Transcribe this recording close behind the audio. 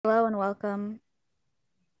Hello and welcome,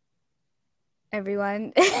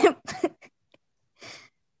 everyone.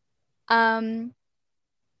 Um,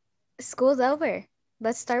 School's over.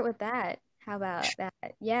 Let's start with that. How about that?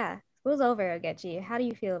 Yeah, school's over, Ogechi. How do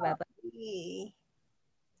you feel about that? Hey,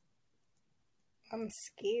 I'm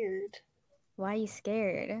scared. Why are you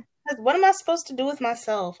scared? 'Cause what am I supposed to do with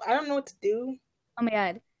myself? I don't know what to do. Oh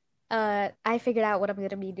my God. I figured out what I'm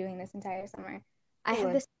gonna be doing this entire summer. I have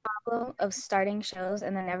What? this problem of starting shows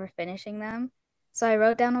and then never finishing them. So I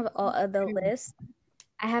wrote down all of the list.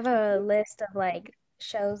 I have a list of like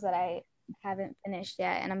shows that I haven't finished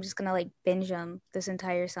yet, and I'm just gonna like binge them this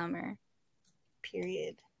entire summer.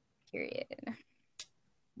 Period. Period.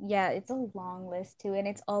 Yeah, it's a long list too, and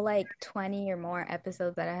it's all like 20 or more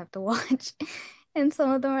episodes that I have to watch. And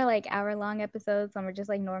some of them are like hour-long episodes, some are just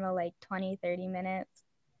like normal, like 20, 30 minutes.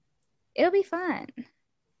 It'll be fun.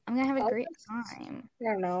 I'm gonna have a I'll great just, time. I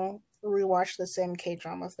don't know, rewatch the same K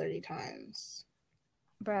drama 30 times.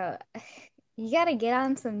 Bro, you gotta get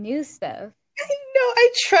on some new stuff. I know, I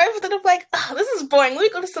try, but then I'm like, oh, this is boring. Let me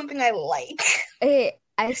go to something I like. Hey,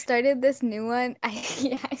 I started this new one.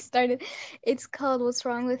 Yeah, I started. It's called What's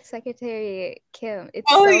Wrong with Secretary Kim. It's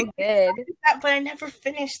Oh, so good. that, but I never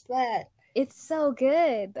finished that. It's so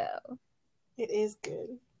good though. It is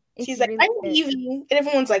good. It's She's like, really I'm good. leaving. And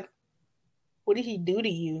everyone's like, what did he do to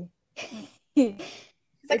you? He's like,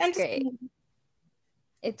 It's I'm just great. leaving.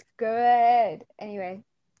 It's good. Anyway,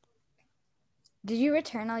 did you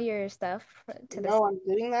return all your stuff to the No, I'm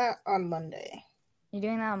doing that on Monday. You're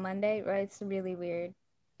doing that on Monday, right? It's really weird.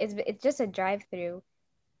 It's just a drive-through.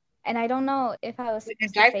 And I don't know if I was Like, a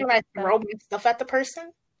supposed to guy take can my like stuff. throw my stuff at the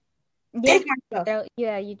person. Yeah. Take my stuff.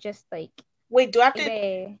 Yeah, you just like Wait,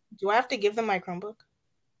 they do I have to give them my Chromebook?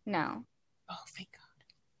 no. Oh, thank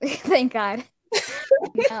God. Thank God.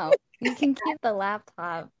 No. You can keep the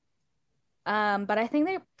laptop. But I think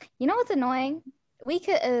they're you know what's annoying? We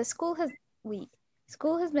could we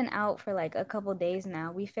school has been out for like a couple days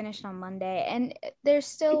now. We finished on Monday and there's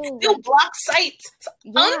still Still like block sites.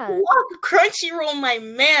 yeah, Unblock Crunchyroll, my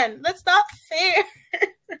man. That's not fair.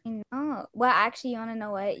 no. Well, actually, you want to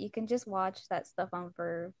know what? You can just watch that stuff on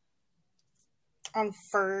Verve. On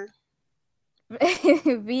fur.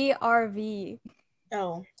 VRV.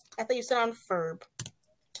 Oh, I thought you said on Ferb.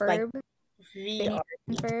 Like Ferb. Phineas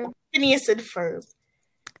and VRB. Ferb. Phineas and Ferb.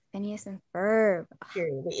 Phineas and Ferb.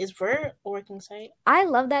 Period. Wait, is Ver a working site? I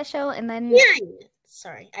love that show. And then, Period.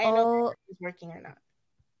 Sorry, I didn't know if oh, it was working or not.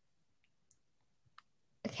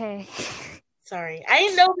 okay. Sorry, I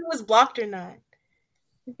didn't know if it was blocked or not.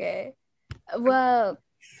 Okay. Well,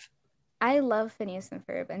 I love Phineas and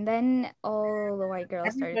Ferb. And then all the white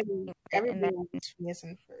girls started Everybody, talking about it. everybody wants Phineas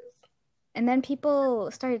and Ferb. And then people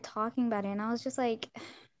started talking about it. And I was just like,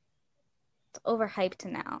 it's overhyped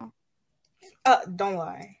now. Don't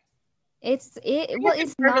lie. Well, Phineas and it's Ferb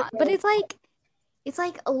is not, but it's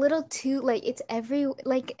like a little too like it's every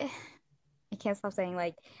like I can't stop saying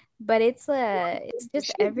like, but it's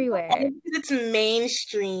just everywhere. It's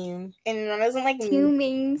mainstream and it doesn't like Too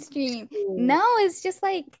mainstream. mainstream. No, it's just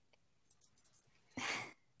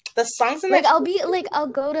The songs in like that I'll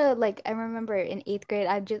go to like I remember in eighth grade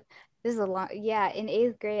I just this is a long yeah in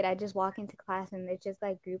eighth grade I just walk into class and there's just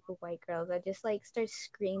like group of white girls I just like start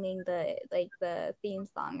screaming the theme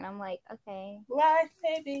song and I'm like okay life,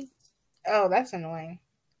 baby. Oh, that's annoying.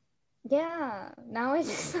 yeah now it's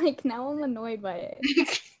just like now I'm annoyed by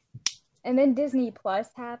it. And then Disney Plus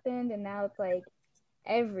happened, and now it's like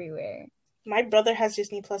everywhere. My brother has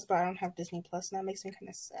Disney Plus, but I don't have Disney Plus, and that makes me kind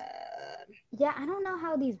of sad. Yeah, I don't know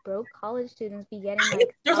how these broke college students be getting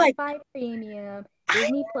like They're like, Spotify Premium, I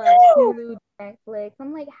Disney Plus, know. Hulu, Netflix.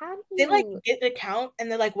 I'm like, how do They like you? get an account,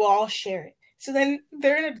 and they're like, we'll all share it. So then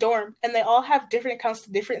they're in a dorm, and they all have different accounts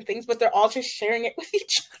to different things, but they're all just sharing it with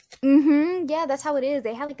each other. Yeah, that's how it is.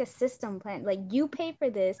 They have like a system plan. Like you pay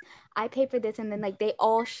for this, I pay for this, and then like they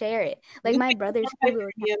all share it. Like You my pay for brother's Spotify Hulu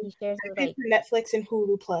account, Premium, he shares I it with pay like for Netflix and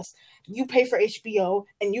Hulu Plus. You pay for HBO,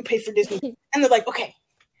 and you pay for Disney. And they're like, okay.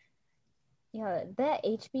 yeah, that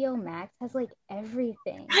HBO Max has like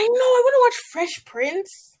everything. I know, I want to watch Fresh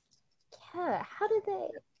Prince. Yeah, how did they?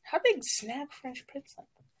 How they snap Fresh Prince like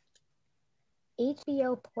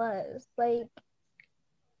HBO Plus. Like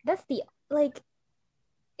that's the like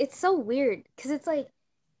it's so weird because it's like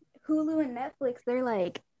Hulu and Netflix, they're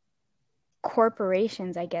like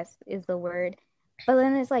corporations, I guess is the word. But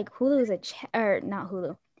then it's like Hulu is or not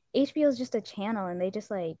Hulu. HBO is just a channel and they just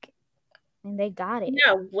like and they got it.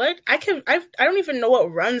 yeah, what? I don't even know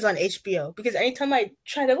what runs on HBO because anytime I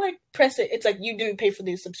try to like press it, it's like you didn't pay for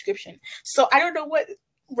the subscription. So I don't know what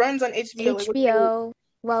runs on HBO. HBO,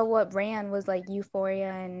 well, what ran was like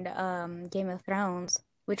Euphoria and Game of Thrones.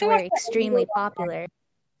 which I were watched that extremely illegal. popular.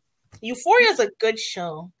 Euphoria is a good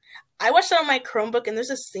show. I watched it on my Chromebook, and there's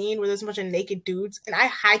a scene where there's a bunch of naked dudes, and I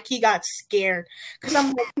high key got scared because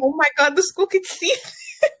I'm like, oh my god, the school could see.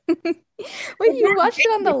 Wait, you watched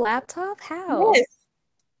it on the laptop? How? Yes.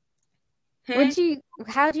 Hmm?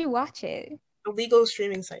 How'd you watch it? Illegal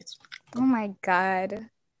streaming sites. Oh my God.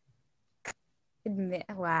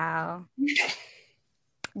 Wow.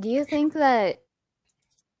 Do you think that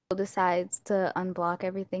decides to unblock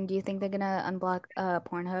everything? Do you think they're gonna unblock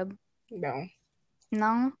Pornhub? No.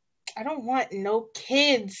 No? I don't want no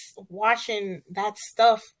kids watching that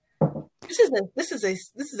stuff. This is a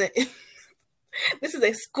this is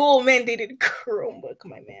a school mandated Chromebook,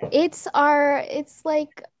 my man. It's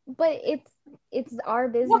like, but it's our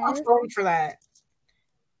You have a business. phone for that.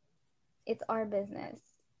 It's our business.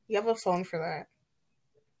 You have a phone for that.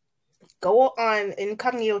 Go on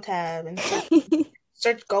incognito tab and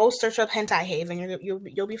search up hentai haven.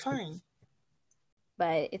 You'll be fine.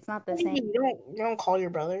 But it's not the same. You don't call your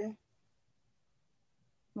brother.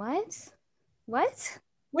 What? What?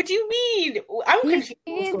 What do you mean? I'm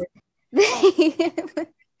confused. The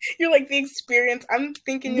You're like the experience. I'm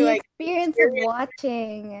thinking you're like experience of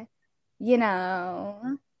watching, you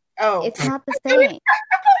know, oh, it's not the same.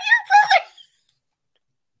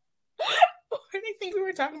 Why did I think we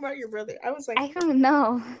were talking about your brother? I was like, I don't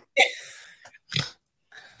know.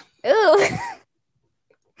 Ew.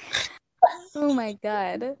 Oh my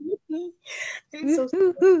God. I'm so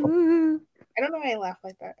I don't know why I laugh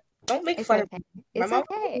like that. Don't make fun of me. It's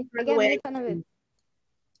okay. I get made fun of it.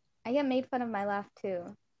 I get made fun of my laugh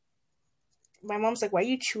too. My mom's like, why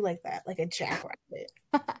you chew like that? Like a jackrabbit.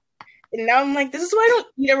 And now I'm like, this is why I don't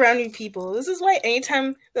eat around you people. This is why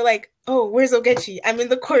anytime they're like, oh, where's Ogechi? I'm in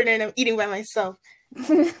the corner and I'm eating by myself.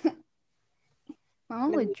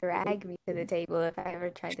 Mom would drag me to the table if I ever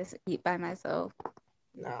tried to eat by myself.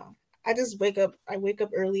 No. I just wake up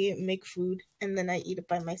early, make food, and then I eat it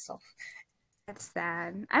by myself. That's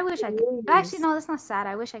sad. I wish I could. Actually, no, that's not sad.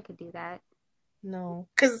 I wish I could do that. No.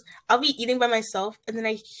 Because I'll be eating by myself, and then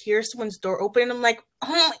I hear someone's door open, and I'm like, oh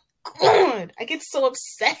my god! I get so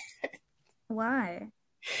upset. Why?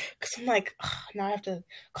 Because I'm like, now I have to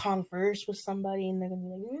converse with somebody, and they're going to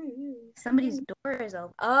be like, somebody's door is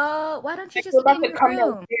open. Oh, why don't you like, just eat in your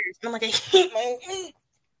room? Downstairs. And I'm like, I hate my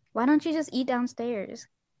Why don't you just eat downstairs?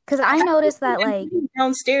 Because I noticed that, like,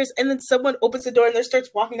 downstairs, and then someone opens the door and they starts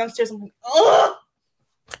walking downstairs. I'm like, ugh!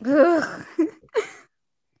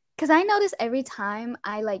 Because I notice every time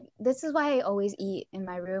I, like, this is why I always eat in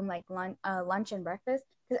my room, like, lunch and breakfast.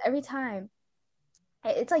 Because every time,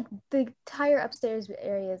 it's like the entire upstairs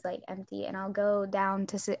area is, like, empty. And I'll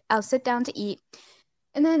sit down to eat.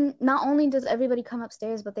 And then not only does everybody come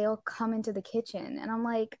upstairs, but they all come into the kitchen. And I'm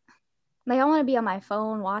like, I want to be on my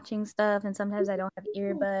phone watching stuff, and sometimes I don't have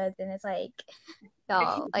earbuds, and it's like,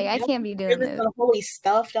 y'all, like, I can't be doing this. Unholy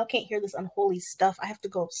stuff. Y'all can't hear this unholy stuff. I have to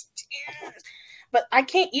go upstairs. But I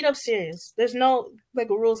can't eat upstairs. There's no, like,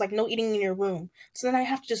 rules, like, no eating in your room. So then I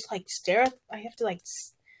have to just, like, stare at, I have to, like,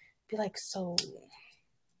 be like, so,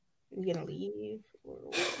 you gonna leave?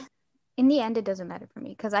 In the end, it doesn't matter for me,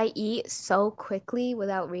 because I eat so quickly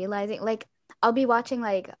without realizing. Like, I'll be watching,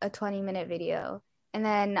 like, a 20-minute video, and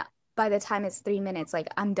then by the time it's 3 minutes, like,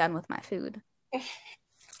 I'm done with my food.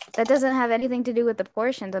 That doesn't have anything to do with the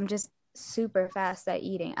portions. I'm just super fast at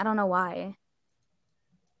eating. I don't know why.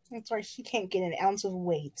 That's why she can't get an ounce of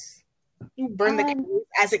weight. You burn the calories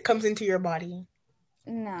as it comes into your body.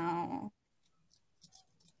 No.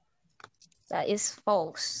 That is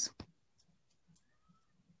false.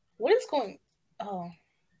 What is going... Oh.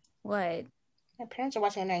 What? My parents are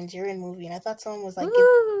watching a Nigerian movie, and I thought someone was like...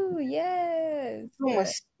 Ooh, yes! Someone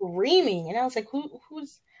was screaming, and I was like,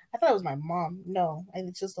 who's... I thought it was my mom. No,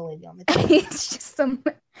 it's just a lady on the TV. It's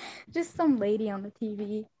just some lady on the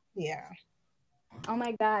TV. Yeah. Oh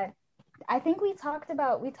my god. I think we talked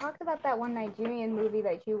about that one Nigerian movie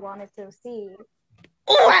that you wanted to see.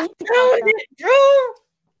 Oh, I found it, Drew!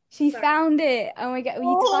 She found it. Oh my god, we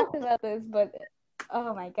talked about this, but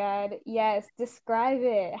oh my god, yes. Describe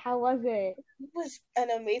it. How was it? It was an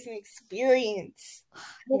amazing experience.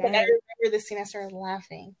 Yes. I remember this scene. I started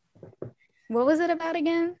laughing. What was it about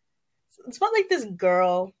again? It's about like this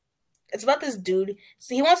girl. It's about this dude.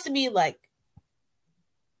 So he wants to be like.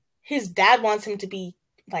 His dad wants him to be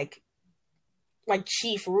like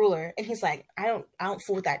chief ruler, and he's like, I don't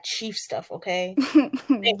fool with that chief stuff, okay?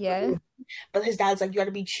 Yes. But his dad's like, you got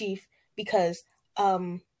to be chief because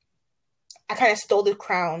I kind of stole the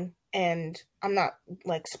crown, and I'm not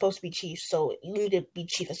like supposed to be chief, so you need to be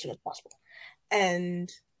chief as soon as possible. And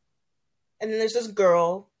then there's this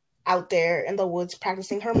girl out there in the woods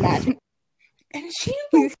practicing her magic. And she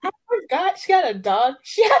like, I forgot she had a dog.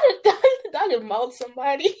 She had a dog. The dog had mauled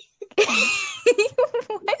somebody. They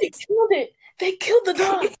killed it. They killed the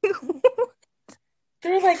dog.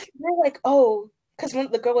 They're like, oh, because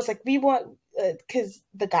when the girl was like, we want, because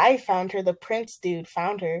the guy found her, the prince dude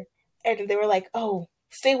found her, and they were like, oh,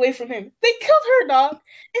 stay away from him. They killed her dog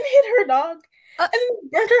and hit her dog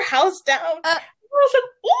and burned her house down. I was like,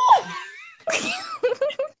 oh, I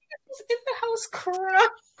was in the house crying.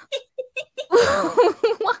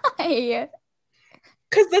 Why?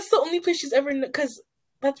 Because that's the only place she's ever. Because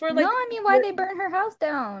that's where like. No, I mean, why they burn her house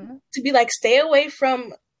down? To be like, stay away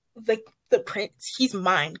from the prince. He's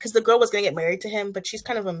mine. Because the girl was gonna get married to him, but she's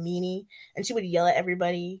kind of a meanie, and she would yell at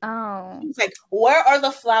everybody. Oh, He's like, where are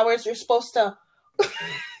the flowers you're supposed to?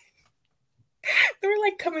 They were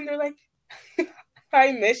like coming. They're like,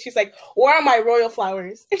 hi, miss. She's like, where are my royal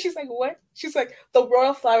flowers? And she's like, what? She's like, the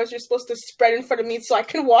royal flowers you're supposed to spread in front of me so I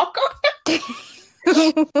can walk on.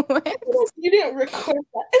 what? You didn't record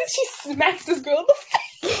that. And she smacks this girl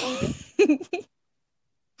in the face.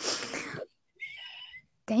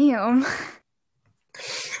 Damn.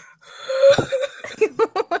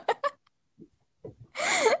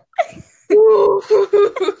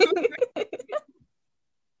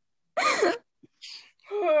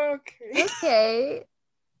 Okay. Okay.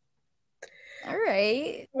 All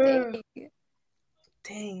right.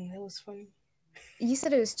 Dang, that was funny. You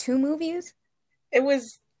said it was 2 movies? It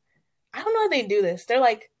was. I don't know how they do this. They're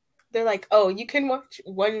like, oh, you can watch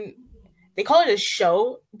one. They call it a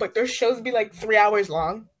show, but their shows be like 3 hours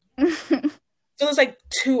long. So there's like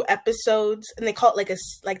 2 episodes, and they call it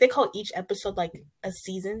they call each episode like a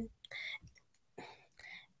season.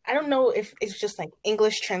 I don't know if it's just like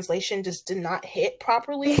English translation just did not hit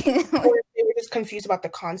properly, or if they were just confused about the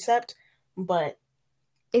concept. But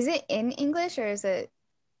is it in English or is it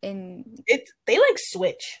in? They like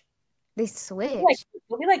switch. They switch.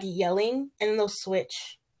 They'll be like yelling, and then they'll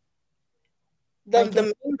switch. The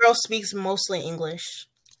main girl speaks mostly English.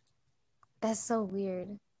 That's so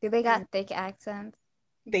weird. Do they got thick accents?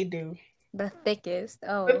 They do. The thickest.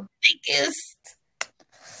 Oh. The thickest.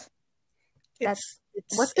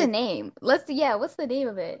 What's the name? What's the name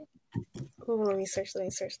of it? Ooh, let me search.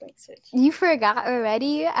 You forgot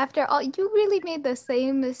already? After all, you really made the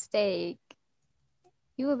same mistake.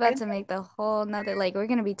 You were about to make the whole nother, like, we're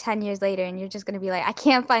gonna be 10 years later and you're just gonna be like, I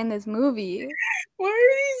can't find this movie. Why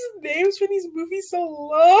are these names for these movies so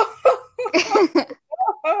low?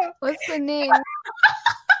 What's the name?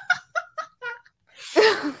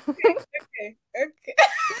 Okay.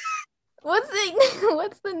 What's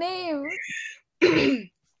the name?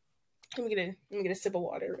 Let me get a sip of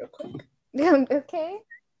water real quick. Okay.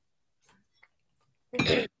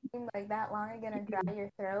 Is it like that long gonna dry your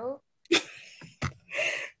throat?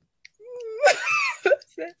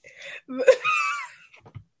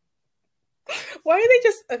 Why are they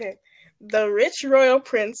just okay? The rich royal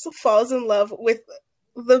prince falls in love with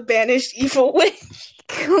the banished evil witch.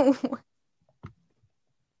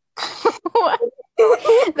 What?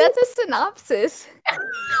 That's a synopsis.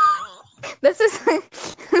 This is.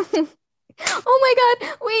 Oh my god!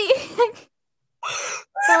 Wait.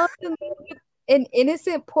 An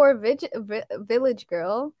innocent poor village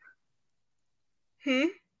girl.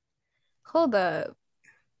 Hold up.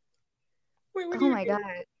 Wait, oh my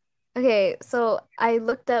god. Okay, so I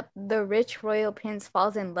looked up the rich royal prince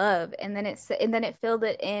falls in love, and then it filled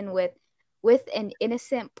it in with an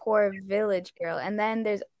innocent poor village girl, and then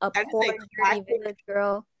there's a poor dirty village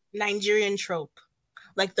girl. Nigerian trope,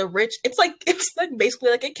 like the rich. It's like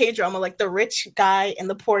basically like a K-drama, like the rich guy and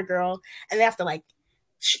the poor girl, and they have to like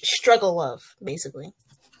struggle love, basically.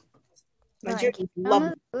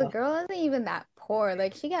 The girl isn't even that poor.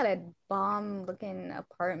 Like she got a bomb-looking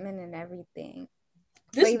apartment and everything.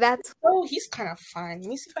 He's kind of fine. Let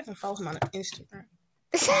me see if I can follow him on Instagram.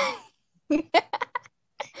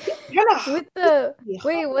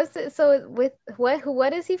 What's it? So with what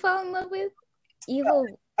does he fall in love with?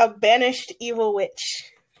 A banished evil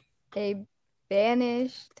witch. A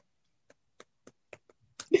banished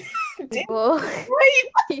evil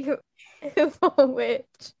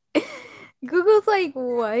witch. Google's like,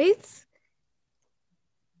 what?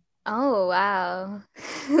 Oh wow.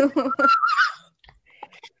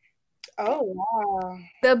 Oh wow.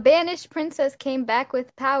 The banished princess came back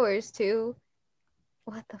with powers too.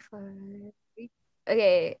 What the fuck?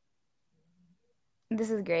 Okay. This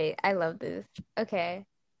is great. I love this. Okay.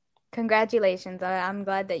 Congratulations. I'm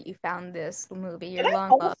glad that you found this movie. You're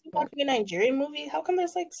long lost. Watching a Nigerian movie? How come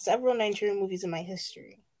there's like several Nigerian movies in my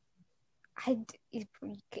history?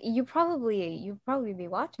 You probably be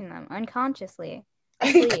watching them unconsciously.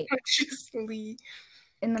 Unconsciously.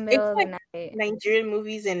 in the middle It's of like the night. Nigerian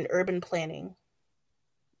movies and urban planning.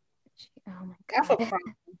 Oh my I have a god.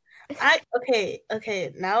 problem.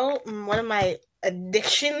 Okay. Now one of my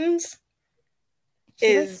addictions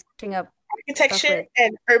She likes is searching up stuff architecture with.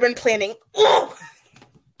 and urban planning. Ugh!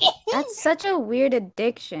 That's such a weird I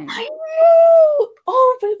addiction. know.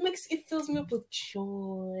 Oh, but it fills me up with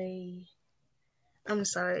joy. I'm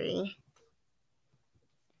sorry.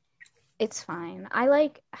 It's fine. I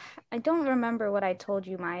don't remember what I told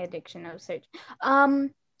you my addiction of search.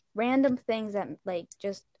 Random things that like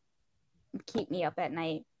just keep me up at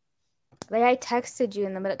night. Like I texted you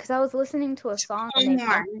in the middle because I was listening to a song Oh and they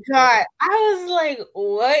my prompted me. god. I was like,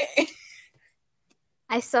 what?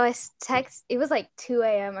 I text. It was like 2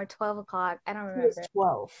 a.m. or 12 o'clock. I don't It was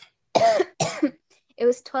remember. 12. It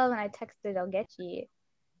was 12 and I texted I'll get you.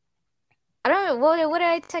 I don't know what did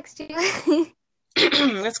I text you?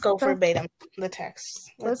 Let's go So, verbatim the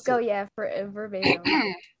text. let's Let's go, see. yeah, for verbatim. What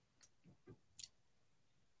time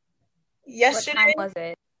Yesterday, was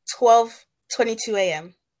it? 12:22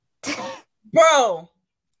 a.m. Bro,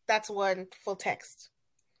 that's one full text.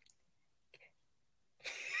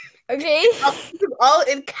 Okay. All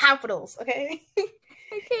in capitals, okay? Can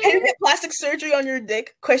you Okay. get plastic surgery on your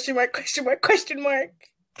dick? Question mark, question mark, question mark.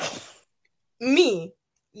 Me.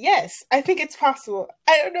 Yes, I think it's possible.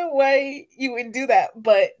 I don't know why you would do that,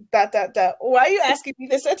 but dot. Why are you asking me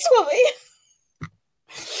this at 12 a.m.?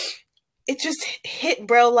 It just hit,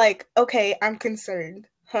 bro, like, okay, I'm concerned.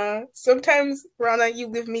 Huh? Sometimes, Rana, you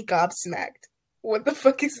leave me gobsmacked. What the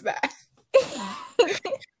fuck is that?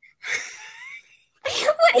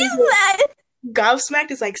 What is that?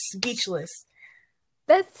 Gobsmacked is like speechless.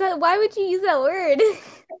 That's why would you use that word?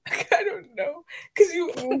 I don't know. Because you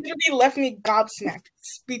literally left me gobsmacked,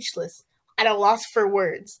 speechless, at a loss for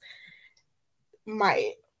words.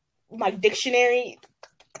 My dictionary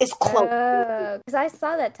is closed. Because I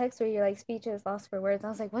saw that text where you're like speeches lost for words. I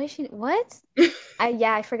was like, what is she? What?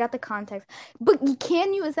 I forgot the context. But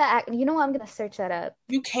can you use that? You know what? I'm gonna search that up.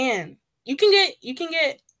 You can. You can get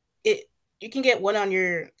it. You can get one on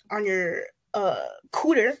your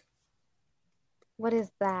cooter. What is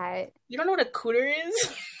that? You don't know what a cooter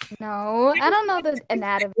is? No, I don't know the You've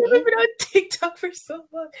anatomy. been on TikTok for so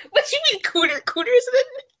long. What you mean cooter? Cooter is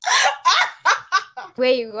an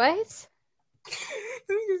Wait, what?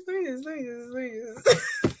 let me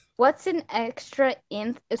just. What's an extra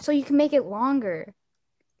inch? So you can make it longer.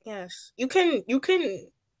 Yes, you can.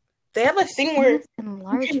 They have a thing where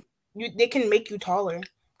Enlarge. they can make you taller.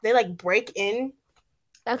 They like break in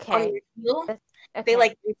on Okay. your heel. Okay. They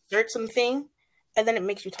like insert something, and then it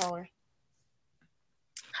makes you taller.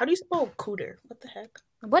 How do you spell cooter? What the heck?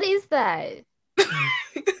 What is that?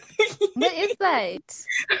 What is that?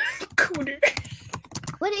 Cooter.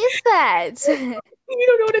 What is that? You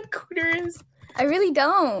don't know what a cooter is? I really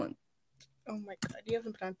don't. Oh my god, you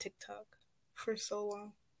haven't been on TikTok for so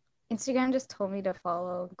long. Instagram just told me to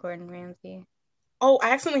follow Gordon Ramsay. Oh,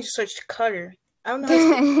 I accidentally searched cutter. I don't know how to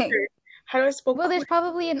spell cutter. How do I spell Well, there's cooter?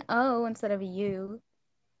 probably an O instead of a U.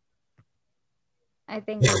 I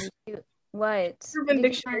think maybe two. What? Urban Did you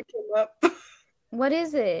Dictionary find? came up. What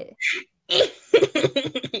is it? you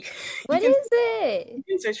What can is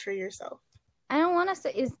it? search for yourself. I don't want to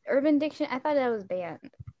say. Is Urban Dictionary? I thought that was banned.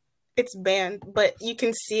 It's banned, but you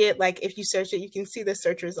can see it. Like if you search it, you can see the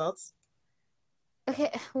search results.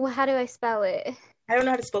 Okay, well, how do I spell it? I don't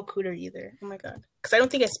know how to spell cooter either. Oh my god, because I don't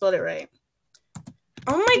think I spelled it right.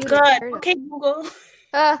 Oh my Dude, god. Okay, Google.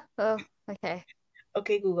 Oh, okay.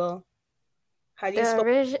 Okay, Google. How do you spell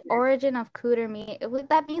The origin of cooter meat.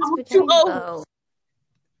 That means vagina, C-O. though.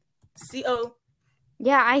 C-O.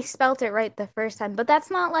 Yeah, I spelt it right the first time, but that's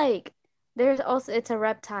not like. There's also it's a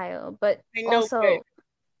reptile, but I know, also but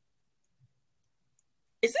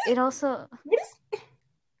is it also what is?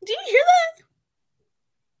 Do you hear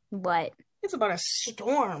that? what? It's about a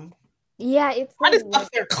storm. Yeah, it's I like just up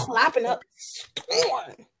there clapping up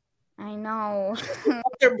storm. I know.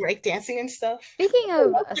 Up there breakdancing and stuff. Speaking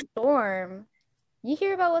of a storm, you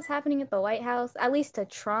hear about what's happening at the White House? At least to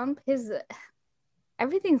Trump,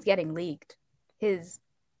 everything's getting leaked. His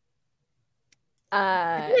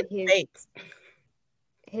Fake.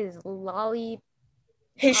 his lolly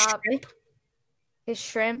His shrimp. his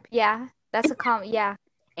shrimp, yeah. That's yeah.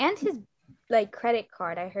 And his like credit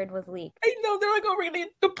card I heard was leaked. I know, they're like, oh, we're gonna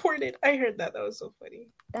get deported. I heard that. That was so funny.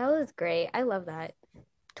 That was great. I love that.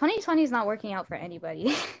 2020 is not working out for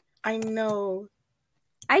anybody. I know.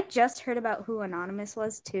 I just heard about who Anonymous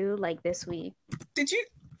was too, like this week. Did you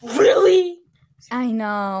really? I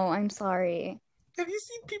know. I'm sorry. Have you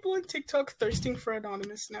seen people on TikTok thirsting for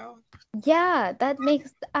Anonymous now? Yeah, that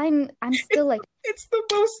makes I'm still like, It's the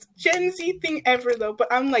most Gen Z thing ever, though. But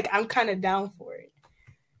I'm kind of down for it.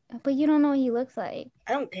 but you don't know what he looks like.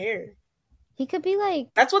 I don't care. He could be like,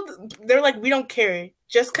 That's what they're like. We don't care.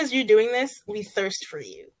 Just because you're doing this, we thirst for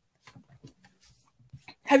you.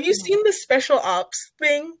 Have you seen the special ops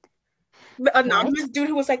thing? The anonymous dude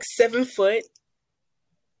who was like 7 foot.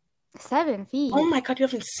 7 feet. Oh my god, you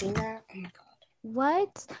haven't seen that? Oh my god.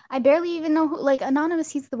 What? I barely even know who, like, Anonymous,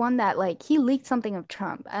 he's the one that, like, he leaked something of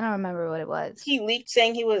Trump. I don't remember what it was. He leaked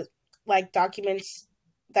saying he was, like, documents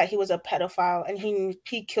that he was a pedophile, and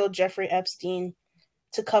he killed Jeffrey Epstein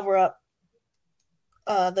to cover up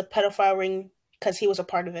the pedophile ring because he was a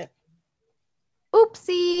part of it.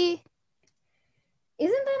 Oopsie.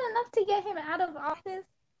 Isn't that enough to get him out of office?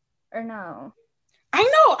 Or no? I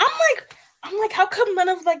know. I'm like, how come none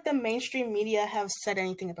of, like, the mainstream media have said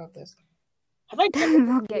anything about this? Have I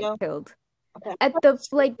They'll get killed. Okay. At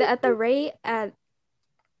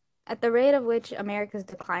the rate of which America's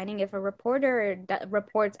declining, if a reporter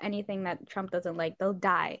reports anything that Trump doesn't like, they'll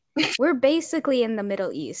die. We're basically in the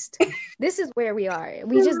Middle East. This is where we are.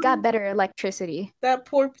 We just got better electricity. That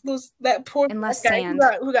poor guy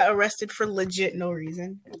who got arrested for legit no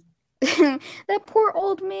reason. That poor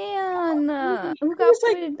old man who got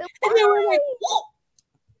like, and they were like, whoa!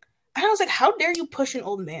 And I was like, how dare you push an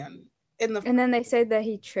old man? And then they said that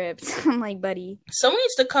he tripped. I'm like, buddy. Someone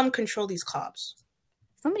needs to come control these cops.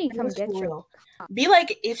 Somebody come get you. Be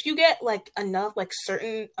like, if you get like enough, like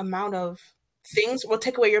certain amount of things, we'll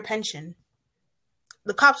take away your pension.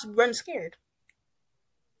 The cops run scared.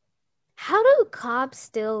 How do cops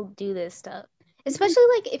still do this stuff? Especially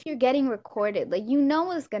like if you're getting recorded, like you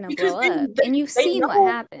know it's gonna blow up, and you've seen what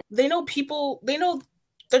happened. They know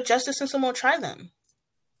the justice system won't try them.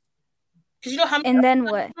 Because you know how many and then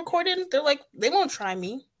what recorded? They're like, they won't try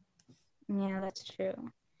me. Yeah, that's true.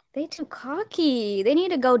 They too cocky. They need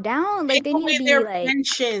to go down. Like they need to be their like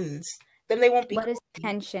pensions. Then they won't be. What is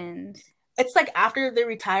pensions? It's like after they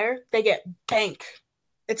retire, they get bank.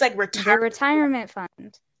 It's like retirement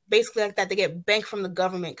fund. Basically like that. They get bank from the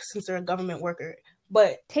government since they're a government worker.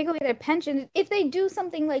 But take away their pension. If they do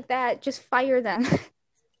something like that, just fire them.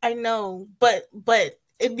 I know, but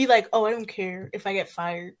it'd be like, oh, I don't care if I get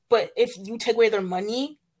fired. But if you take away their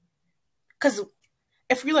money, because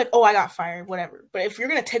if you're like, oh, I got fired, whatever. But if you're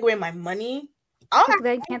gonna take away my money, I'll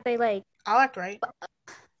act right.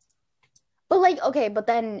 But like, okay, but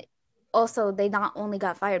then also they not only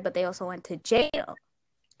got fired, but they also went to jail.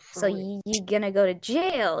 So you're gonna go to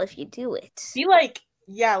jail if you do it. Be like,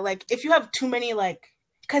 yeah, like if you have too many, like,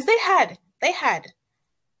 because they had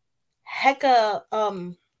hecka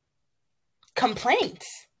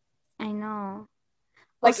complaints. I know.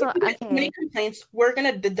 Like, also, if you get many complaints, we're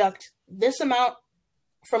gonna deduct this amount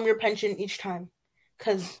from your pension each time,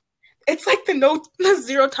 because it's like the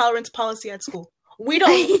zero tolerance policy at school. We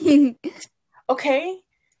don't. Okay.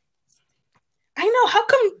 I know.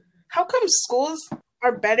 How come schools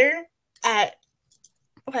are better at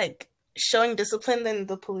like showing discipline than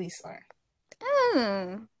the police are?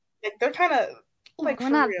 Like they're kind of like we're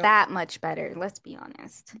not real. That much better. Let's be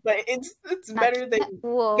honest. But it's better than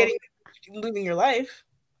losing your life.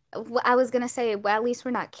 I was gonna say, well, at least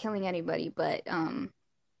we're not killing anybody, but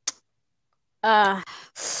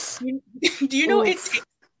do you know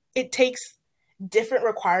it takes different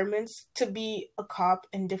requirements to be a cop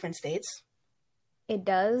in different states? It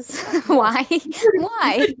does. Why?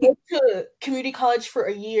 Why? You go to community college for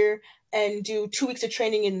a year and do 2 weeks of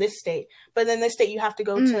training in this state, but then this state you have to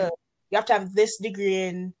go to. You have to have this degree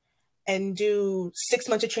in and do 6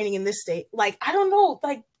 months of training in this state. Like, I don't know.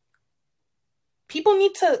 Like, people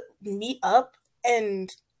need to meet up and,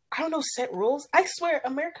 I don't know, set rules. I swear,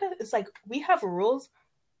 America is like, we have rules,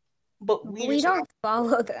 but we don't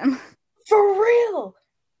follow them. For real.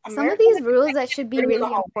 Some of these rules that should be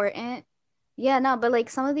really important. Yeah, no, but like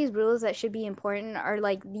some of these rules that should be important are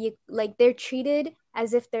like they're treated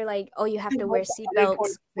as if they're like, oh, you have to wear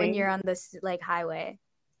seatbelts when you're on this like highway.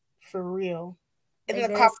 For real. And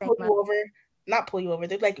then the cop not pull you over.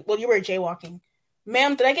 They're like, well, you were jaywalking.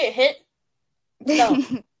 Ma'am, did I get hit? No.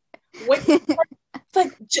 What?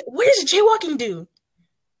 Like, what does jaywalking do?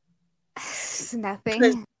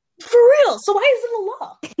 Nothing. For real. So why is it a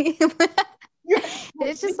law?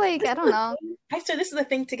 It's just like, I don't know. I said this is a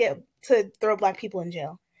thing to throw black people in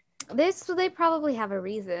jail. They probably have a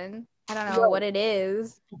reason. I don't know what it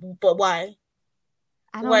is. But why?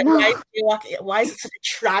 I don't know. Why is it such a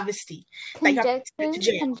travesty?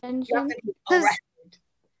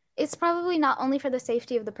 It's probably not only for the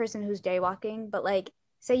safety of the person who's jaywalking, but like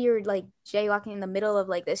say you're like jaywalking in the middle of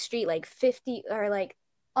like the street, like 50 or like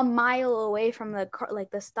a mile away from the car, like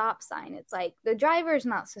the stop sign. It's like the driver's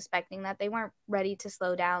not suspecting that, they weren't ready to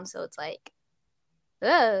slow down, so it's like,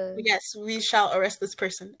 ugh. Yes, we shall arrest this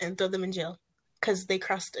person and throw them in jail because they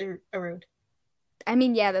crossed a road. I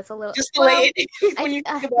mean, yeah, that's a little just the way it is. When you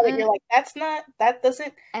think about it, you're like, that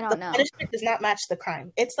doesn't. I don't the know. punishment does not match the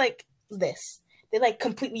crime. It's like this. They like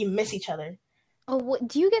completely miss each other. Oh, what,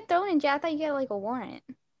 do you get thrown in jail? I thought you get like a warrant.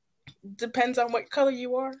 Depends on what color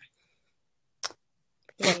you are.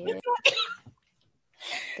 Yeah.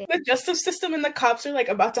 The justice system and the cops are like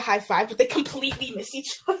about to high five, but they completely miss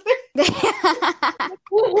each other. They're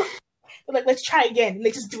like, let's try again, and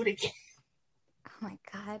they just do it again. Oh my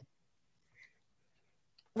god.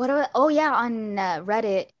 What about? Oh yeah, on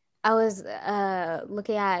Reddit, I was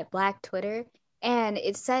looking at Black Twitter, and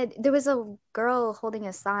it said there was a girl holding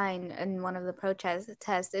a sign in one of the protests.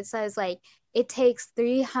 It says like it takes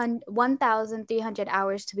 1,300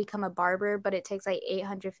 hours to become a barber, but it takes like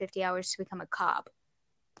 850 hours to become a cop.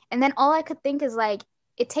 And then all I could think is like,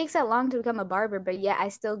 it takes that long to become a barber, but yet I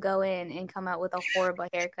still go in and come out with a horrible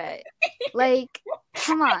haircut. Like,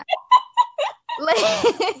 come on. Like,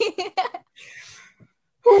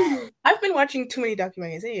 I've been watching too many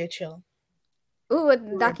documentaries. I need to chill. Ooh,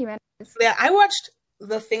 documentaries. Yeah, I watched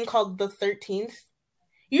the thing called The 13th.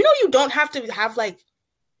 You know, you don't have to have like.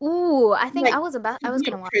 Ooh, I think like, I was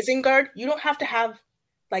gonna watch prison guard. You don't have to have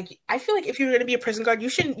like. I feel like if you're gonna be a prison guard, you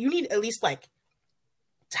need at least like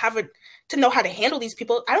to know how to handle these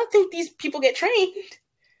people. I don't think these people get trained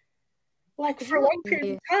like for a long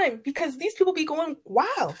period of time because these people be going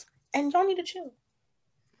wild and y'all need to chill.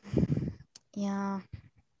 Yeah.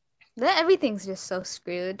 Everything's just so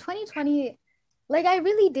screwed. 2020, like I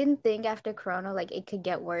really didn't think after Corona like it could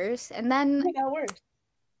get worse. And then it got worse.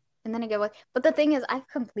 And then it got worse. But the thing is, I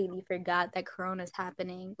completely forgot that Corona's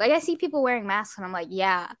happening. Like I see people wearing masks and I'm like,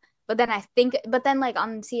 yeah. But then like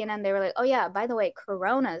on CNN, they were like, oh yeah, by the way,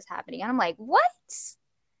 Corona is happening. And I'm like, what?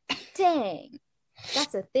 Dang.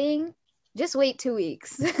 That's a thing. Just wait 2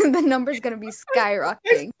 weeks. The number's going to be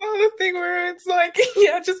skyrocketing. The thing where it's like,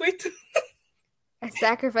 yeah, just wait 2 weeks. A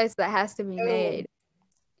sacrifice that has to be made.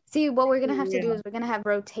 See, what we're going to have to do is we're going to have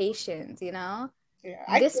rotations, you know?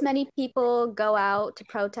 Yeah, this many people go out to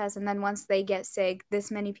protest, and then once they get sick,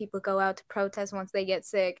 this many people go out to protest once they get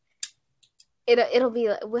sick. It'll be,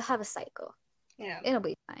 we'll have a cycle. Yeah. It'll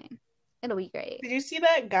be fine. It'll be great. Did you see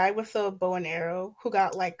that guy with the bow and arrow who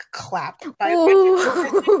got like clapped by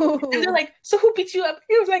and they're like, so who beat you up?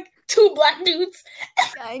 He was like 2 black dudes.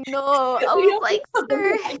 I know. I was like,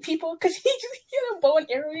 white people, because he had a bow and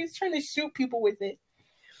arrow. He's trying to shoot people with it.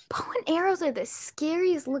 Bow and arrows are the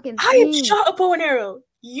scariest looking thing. I have shot a bow and arrow.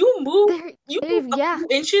 You move a few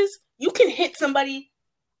inches, you can hit somebody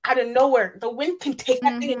out of nowhere. The wind can take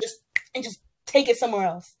that thing and just take it somewhere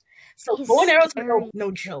else. So bow and arrows are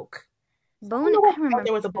no joke. I remember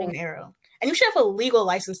there was a bow and arrow, and you should have a legal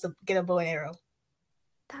license to get a bow and arrow.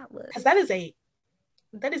 Because that is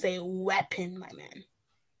a weapon, my man.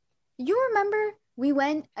 You remember we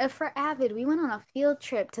went for Avid? We went on a field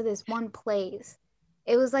trip to this one place.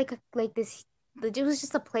 It was like this. It was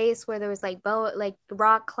just a place where there was like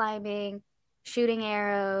rock climbing, shooting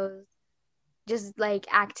arrows, just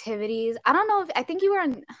like activities. I don't know if I think you were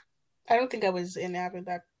on. I don't think I was in Avid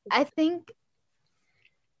that. I think.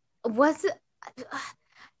 Was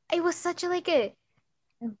it was such a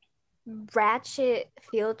ratchet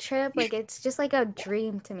field trip. Like it's just like a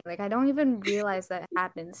dream to me. Like I don't even realize that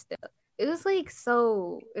happened still. It was like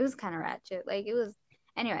it was kind of ratchet. Like it was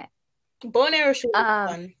anyway. Bow and arrow should be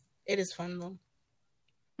fun. It is fun though.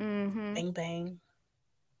 Mm-hmm. Bang bang.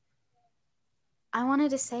 I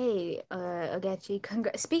wanted to say,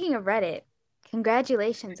 Ogechi, speaking of Reddit,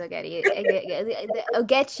 congratulations, Ogechi.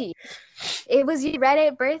 Ogechi. It was your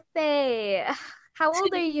Reddit birthday. How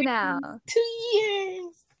old are you now? 2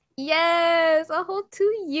 years. Yes, a whole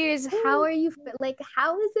 2 years. How are you? Like,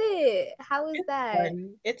 how is it? How is that?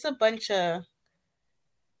 Fun. It's a bunch of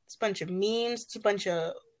memes. It's a bunch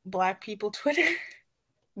of Black people Twitter.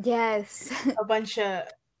 Yes. A bunch of.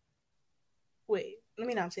 Wait, let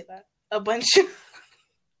me not say that. A bunch of.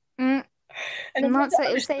 And not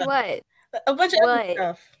say what? A bunch of other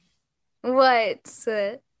stuff. What?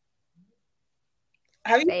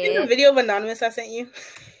 Have you seen the video of Anonymous I sent you?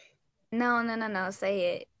 No.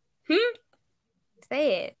 Say it.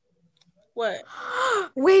 Say it. What?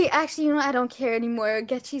 Wait, actually, you know, I don't care anymore.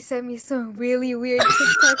 Getchi sent me some really weird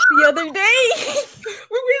TikToks the other day.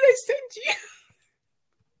 What did I send you?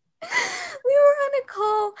 we were on a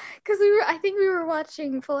call because I think we were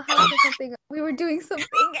watching Full House or something. We were doing something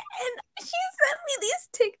and she sent me these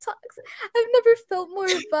TikToks. I've never felt more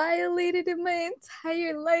violated in my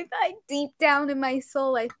entire life. Deep down in my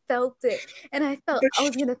soul, I felt it. And I felt I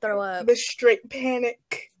was gonna throw up. The straight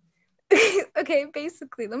panic. Okay,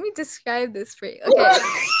 basically, let me describe this for you. Okay.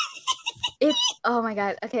 Oh my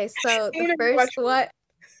god. Okay, so the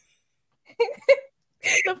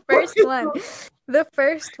first one. The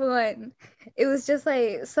first one, it was just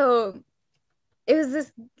like, so it was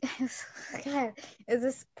this god, it was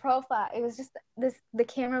this profile. It was just the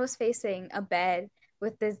camera was facing a bed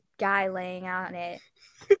with this guy laying on it,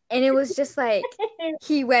 and it was just like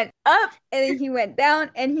he went up and then he went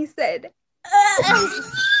down and he said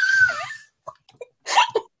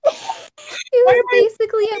it was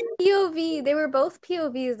basically a POV. They were both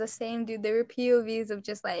POVs, the same dude. They were POVs of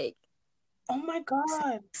just like, oh my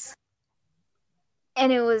god.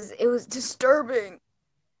 And it was disturbing.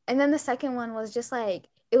 And then the second one was just like,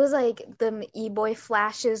 it was like the e-boy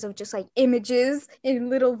flashes of just like images in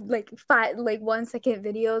little like 1 second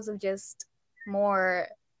videos of just more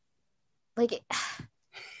like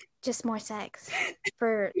just more sex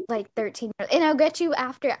for like 13 years. And I'll get you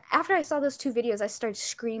after I saw those 2 videos, I started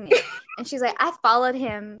screaming. And she's like, I followed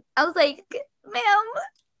him. I was like, ma'am,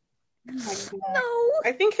 no.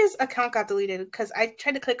 I think his account got deleted because I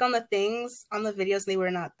tried to click on the things on the videos and they were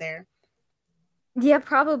not there. Yeah,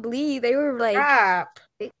 probably. They were like, crap.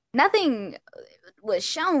 Nothing was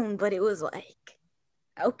shown, but it was like,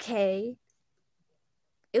 okay.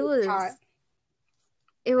 It was hot.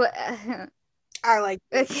 It was I like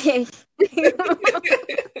okay.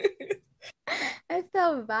 I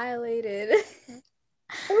felt violated.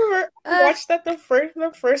 I remember I watched that the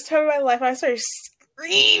first time in my life. I started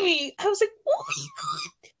screaming. I was like, "Oh my god,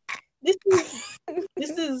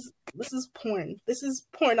 this is porn. This is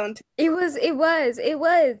porn on." It was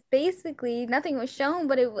basically nothing was shown,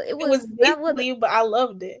 but it was basically, but I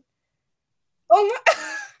loved it. Oh my!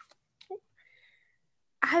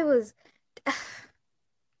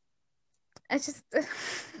 I just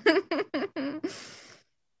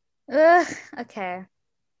okay.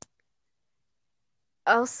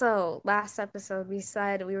 Also, last episode we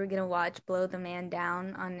said we were gonna watch Blow the Man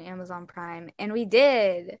Down on Amazon Prime, and we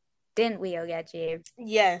did, didn't we, Ogechi?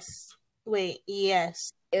 Yes. Wait,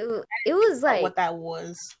 yes. It was like what that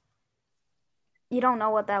was. You don't know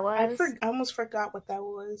what that was? I almost forgot what that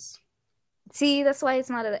was. See, that's why it's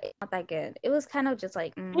not that good. It was kind of just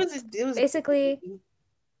like it was basically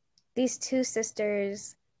these 2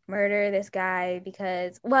 sisters murder this guy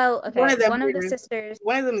because, well, okay, one of the sisters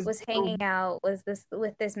was hanging out with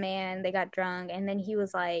this man. They got drunk, and then he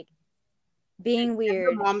was like being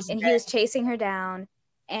weird, and he was chasing her down,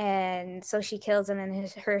 and so she kills him, and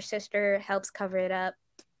her sister helps cover it up,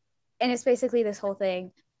 and it's basically this whole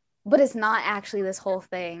thing, but it's not actually this whole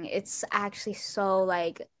thing. It's actually so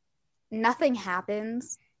like nothing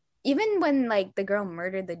happens. Even when like the girl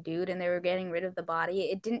murdered the dude and they were getting rid of the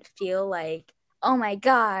body, it didn't feel like, oh my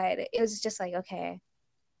god. It was just like, okay.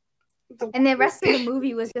 And the rest of the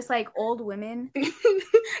movie was just like old women and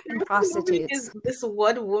prostitutes. Is this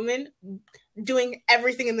one woman doing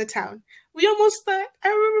everything in the town? We almost thought, I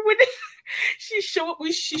remember when she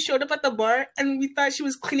showed up at the bar and we thought she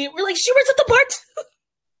was cleaning it. We're like, she works at the bar too.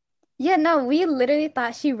 Yeah, no, we literally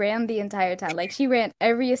thought she ran the entire town. Like, she ran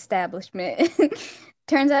every establishment.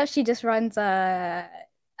 Turns out she just runs a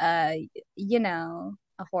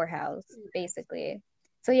whorehouse, basically.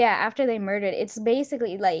 So yeah, after they murdered, it's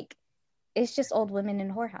basically like, it's just old women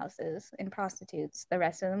in whorehouses and prostitutes the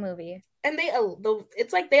rest of the movie. And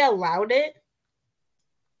it's like they allowed it.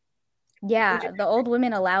 Yeah, the old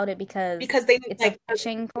women allowed it because it's like a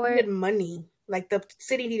fishing port. Needed money. Like the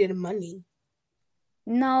city needed money.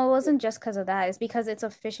 No, it wasn't just because of that. It's because it's a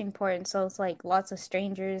fishing port, and so it's like lots of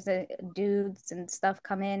strangers, dudes and stuff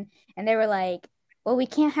come in, and they were like, well, we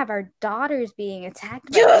can't have our daughters being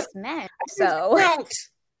attacked by this man, so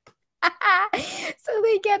so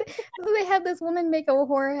they had this woman make a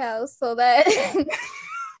whorehouse so that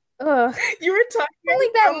you were talking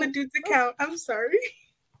on the dude's account. I'm sorry.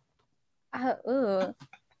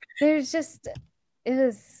 There's just, it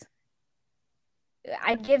was,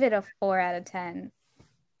 I give it a 4 out of 10.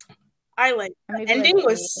 I like the ending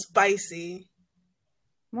was spicy.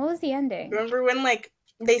 What was the ending? Remember when like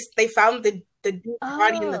they found the dude's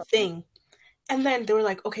body in the thing, and then they were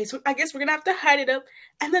like, okay, so I guess we're gonna have to hide it up,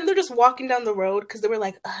 and then they're just walking down the road because they were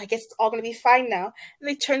like, I guess it's all gonna be fine now, and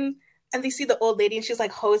they turn and they see the old lady and she's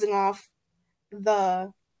like hosing off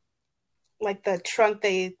the trunk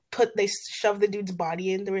they shoved the dude's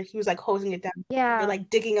body in. He was like hosing it down. Yeah. They're like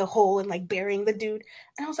digging a hole and like burying the dude.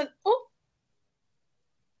 And I was like, oh,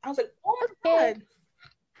 I was like, oh my Okay. god.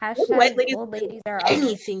 White Hashtag ladies old will do ladies are alright.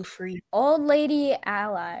 anything for you. Old lady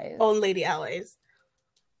allies. Old lady allies.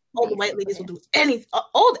 Old white ladies will Basically. do anything.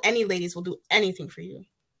 Old any ladies will do anything for you.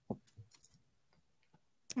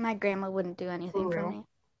 My grandma wouldn't do anything for real.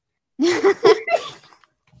 me.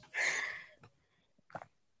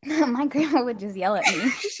 My grandma would just yell at me.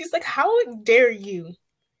 She's like, how dare you?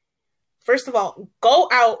 First of all, go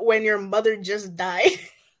out when your mother just died.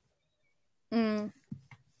 Mm.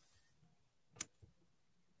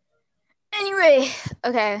 Anyway,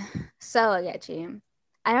 okay. So I get you.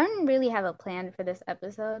 I don't really have a plan for this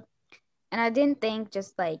episode. And I didn't think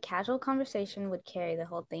just like casual conversation would carry the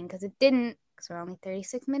whole thing because it didn't, because we're only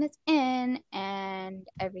 36 minutes in and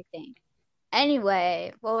everything.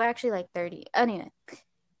 Anyway, well, we're actually like 30. Anyway,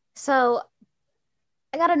 so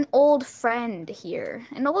I got an old friend here.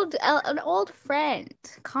 An old friend.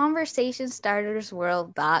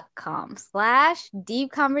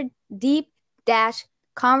 Conversationstartersworld.com/deep dash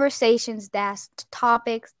conversations dash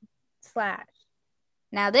topics slash.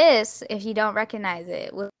 Now this, if you don't recognize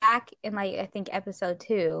it, was back in like I think episode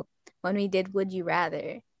 2 when we did Would You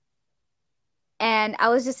Rather. And I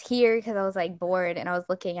was just here because I was like bored and I was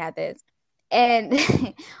looking at this. And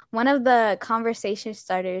one of the conversation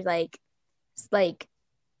starters like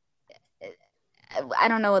I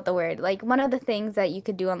don't know what the word, like one of the things that you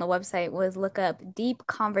could do on the website was look up deep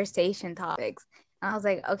conversation topics. And I was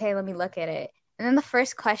like, okay, let me look at it. And then the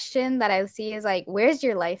first question that I see is like, where's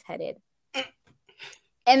your life headed?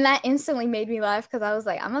 And that instantly made me laugh because I was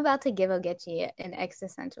like, I'm about to give Ogechi an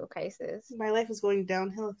existential crisis. My life is going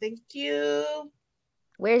downhill. Thank you.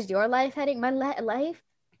 Where's your life heading? My life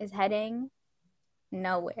is heading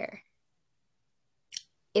nowhere.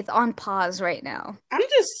 It's on pause right now.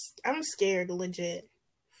 I'm scared, legit,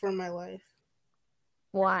 for my life.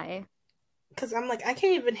 Why? Because I'm like, I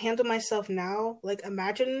can't even handle myself now. Like,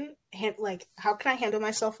 imagine, how can I handle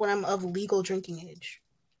myself when I'm of legal drinking age?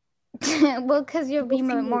 Well, because you'll be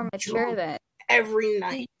more mature then. Every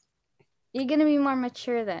night. You're going to be more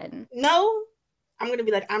mature then. No, I'm going to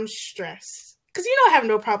be like, I'm stressed. Because you know I have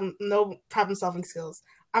no problem solving skills.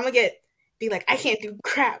 I'm going to be like, I can't do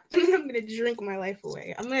crap. I'm going to drink my life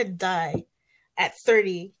away. I'm going to die at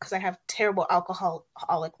 30 because I have terrible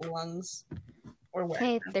alcoholic lungs or whatever.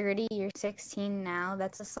 Okay, 30, you're 16 now.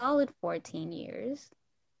 That's a solid 14 years.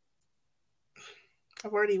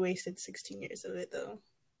 I've already wasted 16 years of it, though.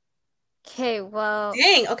 Okay, well...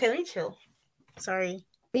 Dang, okay, let me chill. Sorry.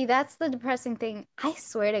 See, that's the depressing thing. I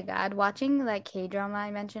swear to God, watching that K-drama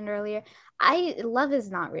I mentioned earlier, love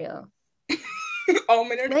is not real.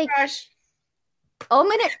 Omen or Crash.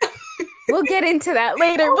 Omen. We'll get into that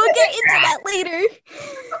later. We'll get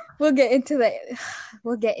into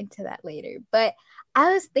that later. But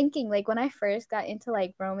I was thinking, like, when I first got into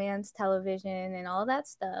like romance television and all that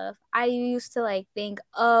stuff, I used to like think,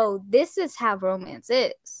 oh, this is how romance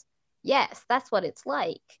is. Yes, that's what it's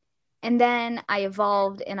like. And then I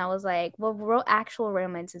evolved and I was like, well, actual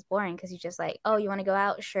romance is boring because you just like, oh, you want to go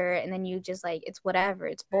out? Sure. And then you just like, it's whatever.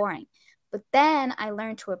 It's boring. But then I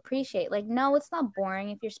learned to appreciate, like, no, it's not boring.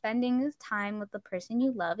 If you're spending this time with the person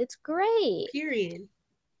you love, it's great. Period.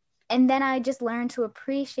 And then I just learned to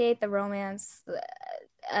appreciate the romance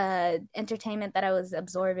entertainment that I was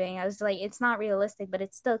absorbing. I was like, it's not realistic, but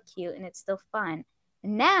it's still cute and it's still fun.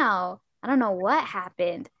 And now, I don't know what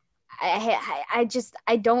happened. I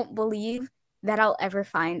don't believe that I'll ever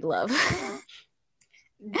find love.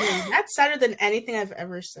 Dude, that's sadder than anything I've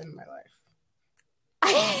ever said in my life.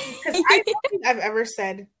 Because I don't think I've ever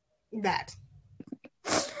said that.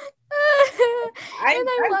 I've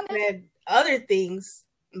said other things,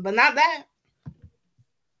 but not that.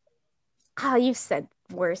 Oh, you've said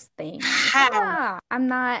worse things. How? I'm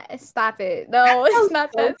not. Stop it. No, it's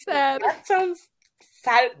not that sad. That sounds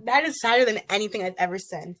sad. That is sadder than anything I've ever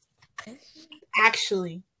said.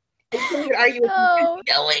 Actually. You could argue with me.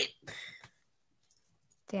 No, wait.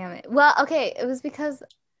 Damn it. Well, okay. It was because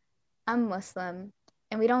I'm Muslim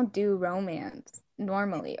and we don't do romance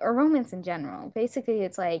normally, or romance in general. Basically,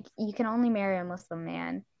 it's like you can only marry a Muslim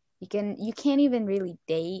man. You can't even really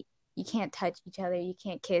date. You can't touch each other. You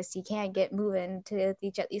can't kiss. You can't get moving to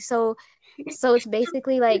each other. So it's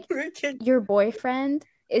basically like your boyfriend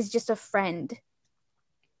is just a friend.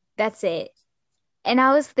 That's it. And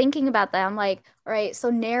I was thinking about that. I'm like, all right,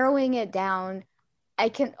 so narrowing it down,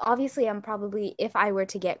 I'm probably, if I were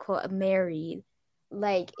to get, quote, married,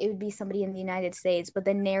 like it would be somebody in the United States, but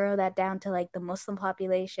then narrow that down to like the Muslim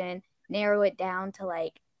population, narrow it down to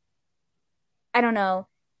like, I don't know,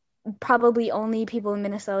 probably only people in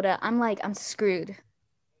Minnesota. I'm screwed.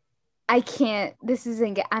 I can't,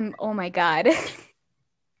 oh my God.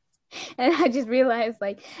 And I just realized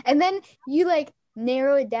like, and then you like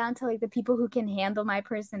narrow it down to like the people who can handle my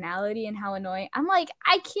personality and how annoying. I'm like,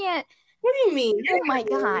 I can't. What do you mean? Oh You're my not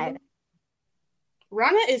God. rude.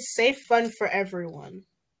 Rana is safe fun for everyone.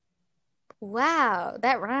 Wow,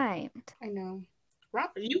 that rhymed. I know.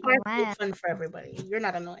 You are safe Wow. fun for everybody. You're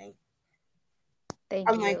not annoying. Thank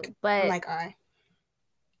Unlike you. But unlike I.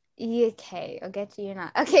 okay, I'll get you. You're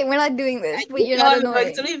not. Okay, we're not doing this, but you're not Y'all annoying.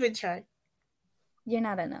 annoying. Don't even try. You're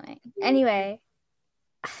not annoying. Anyway,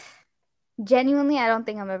 genuinely, I don't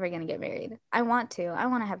think I'm ever gonna get married. I want to. I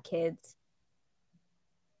want to have kids,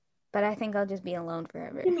 but I think I'll just be alone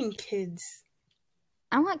forever. What do you mean kids?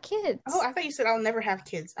 I want kids. Oh, I thought you said I'll never have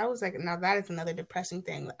kids. I was like, now that is another depressing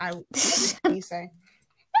thing. You say.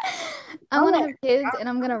 I want to have kids, and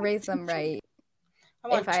I'm gonna raise them right. I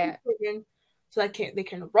want two children so they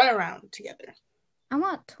can run around together. I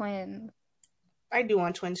want twins. I do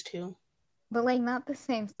want twins too. But like not the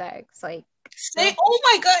same sex. Like oh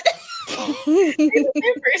my God.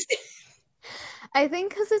 I think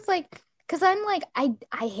because it's like because I'm like I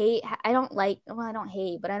don't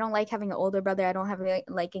hate, but I don't like having an older brother. I don't have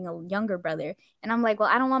liking a younger brother. And I'm like, well,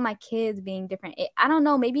 I don't want my kids being different. I don't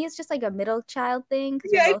know, maybe it's just like a middle child thing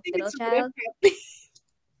because we're both middle child.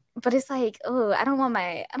 But it's like, oh, I don't want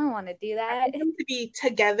to do that. I want them to be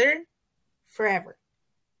together forever.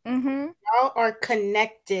 Mm-hmm. Y'all are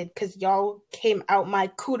connected because y'all came out my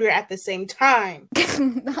cooter at the same time.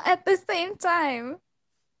 Not at the same time.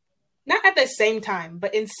 Not at the same time,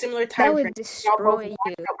 but in similar time. That would destroy you.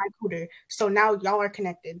 Out my cooter, so now y'all are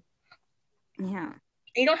connected. Yeah.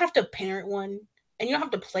 And you don't have to parent one, and you don't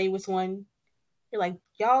have to play with one. You're like,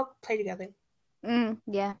 y'all play together.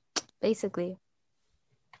 Yeah, basically.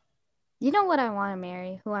 You know what I want to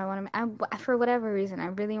marry? Who I want to for whatever reason, I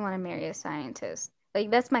really want to marry a scientist.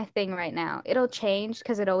 Like, that's my thing right now. It'll change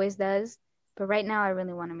because it always does. But right now, I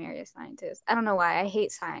really want to marry a scientist. I don't know why. I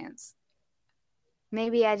hate science.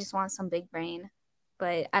 Maybe I just want some big brain.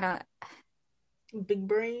 But I don't. Big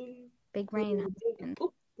brain? Big brain.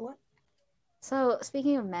 What? So,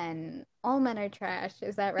 speaking of men, all men are trash.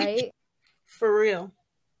 Is that right? For real.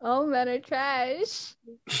 All men are trash.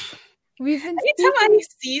 We've been Anytime I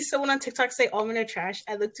see someone on TikTok say all men are trash,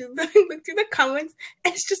 I look through the comments,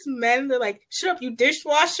 and it's just men. They're like, "Shut up, you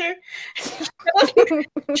dishwasher! Shut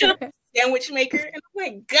up, sandwich maker!" And I'm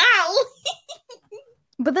like, "Golly!"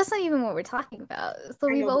 But that's not even what we're talking about. So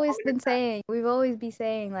we've always been saying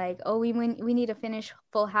like, oh, we need to finish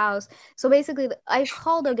Full House. So basically, I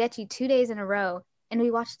called Ogechi 2 days in a row, and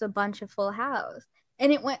we watched a bunch of Full House,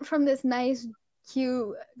 and it went from this nice,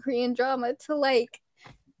 cute Korean drama to like.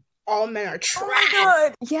 All men are trash.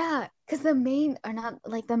 Oh yeah, because the main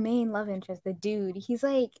love interest, the dude, he's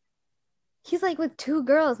like with two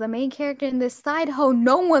girls. The main character in this side hoe,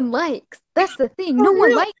 no one likes. That's the thing. No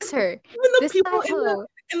one likes her. Even the people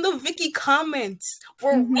in the Vicky comments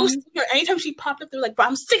were roasting her. Anytime she popped up, they're like, "Bro,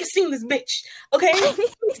 I'm sick of seeing this bitch." Okay,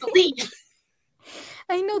 leave.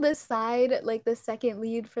 I know the side, like the second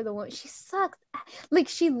lead for the one. She sucks. Like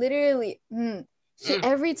she literally,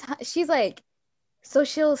 every time she's like. So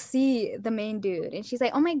she'll see the main dude and she's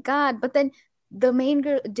like, oh my God. But then the main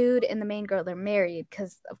dude and the main girl, they're married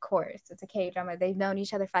because, of course, it's a K-drama. They've known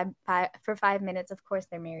each other for 5 minutes. Of course,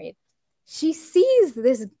 they're married. She sees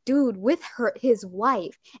this dude with his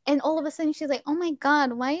wife. And all of a sudden, she's like, oh my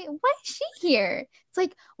God, why is she here? It's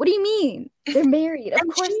like, what do you mean? They're married. Of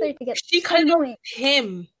course, they're together. She kind of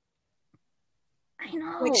him. I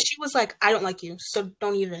know. Like she was like, I don't like you, so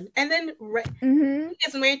don't even. And then he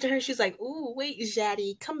gets married to her. She's like, ooh, wait,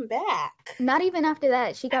 Zaddy, come back. Not even after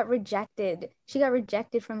that, she got rejected. She got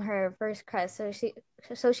rejected from her first crush.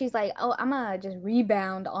 So she's like, oh, I'm gonna just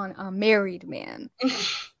rebound on a married man.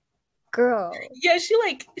 Girl. Yeah, she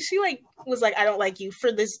was like, I don't like you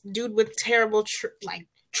for this dude with terrible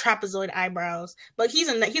trapezoid eyebrows. But he's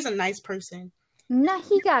a nice person. Nah,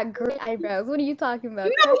 he got great eyebrows. What are you talking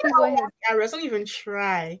about? No, eyebrows. Don't even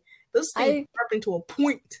try. Those things sharp into a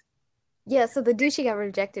point. Yeah, so the dude she got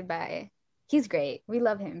rejected by, he's great. We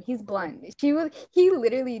love him. He's blunt. He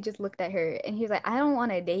literally just looked at her and he was like, I don't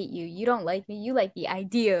want to date you. You don't like me. You like the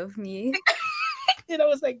idea of me. And I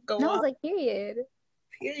was like, go on. I was like, period.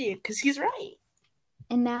 Period, because he's right.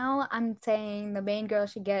 And now I'm saying the main girl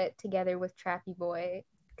should get together with Trappy Boy.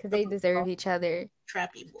 Because they deserve each other.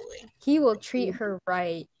 Trappy Boy. He will treat her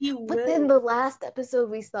right. But then the last episode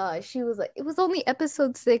we saw, she was like, it was only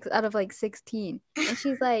episode 6 out of like 16. And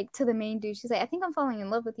she's like, to the main dude, she's like, I think I'm falling in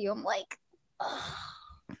love with you. I'm like,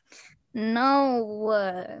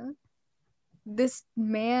 no. This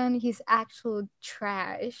man, he's actual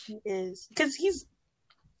trash. He is. Because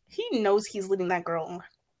he knows he's leading that girl on.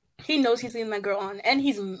 He knows he's leading that girl on, and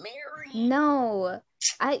he's married. No,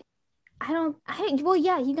 I don't. Well,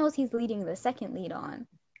 yeah, he knows he's leading the second lead on,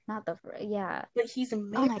 not the first. Yeah. But he's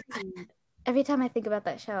married. Oh my god. Every time I think about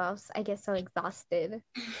that show, I get so exhausted.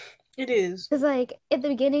 It is. Because, like, at the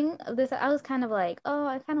beginning of this, I was kind of like, oh,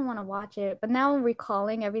 I kind of want to watch it. But now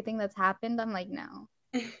recalling everything that's happened, I'm like, no.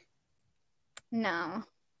 No.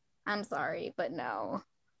 I'm sorry, but no.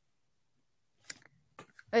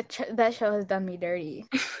 That show has done me dirty.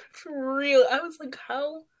 For real. I was like,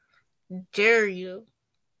 how dare you?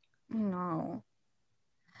 No.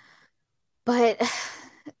 But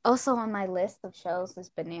also on my list of shows is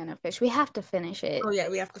Banana Fish. We have to finish it. Oh, yeah,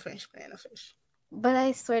 we have to finish Banana Fish. But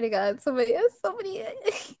I swear to God, somebody.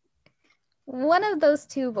 One of those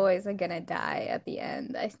two boys are gonna die at the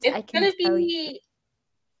end. I can tell you.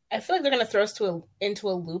 I feel like they're gonna throw us into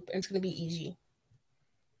a loop, and it's gonna be easy.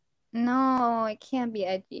 No, it can't be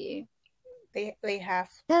edgy. They have.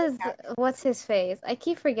 Because what's his face? I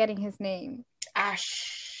keep forgetting his name.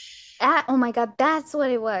 Ash. Oh my God, that's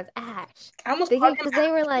what it was. Ash. I almost because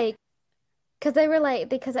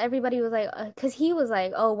everybody was like, because he was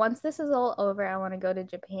like, oh, once this is all over, I want to go to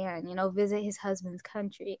Japan, visit his husband's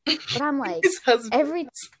country. But I'm like, they're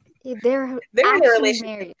in a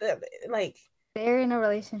relationship. Married. Like, they're in a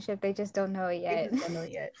relationship. They just don't know it yet. They just don't know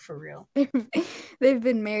it yet, for real. They've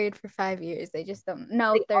been married for 5 years. They just don't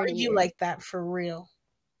know. They 30 argue years. like that, for real.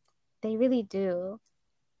 They really do.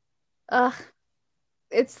 Ugh,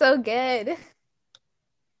 it's so good.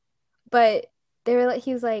 But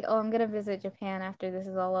he was like, oh, I'm gonna visit Japan after this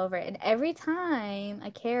is all over. And every time a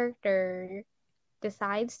character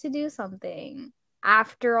decides to do something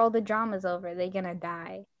after all the drama's over, they're gonna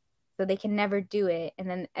die. So they can never do it. And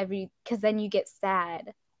then because then you get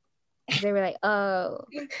sad. They were like, oh.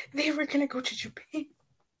 They were gonna go to Japan.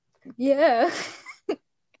 Yeah.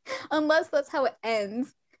 Unless that's how it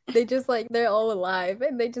ends. They just they're all alive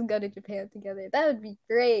and they just go to Japan together. That would be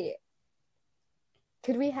great.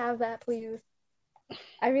 Could we have that, please?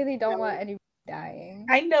 I really don't want anybody dying.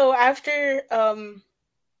 I know. After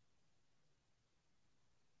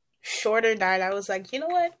Shorter died, I was like, you know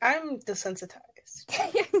what? I'm desensitized.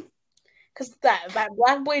 Because that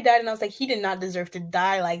black boy died, and I was like, he did not deserve to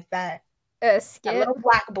die like that. Skip. That little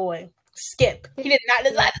black boy, Skip. He did not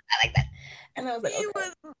deserve to die like that. And I was like,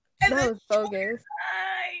 okay. That was bogus.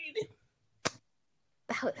 Died.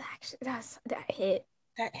 That was actually that hit.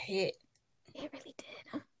 That hit. It really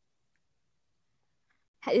did.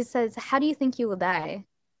 It says, "How do you think you will die?"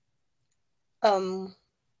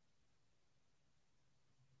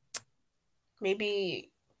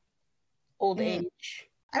 Maybe old age.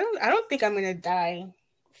 I don't think I'm gonna die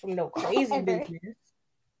from no crazy business.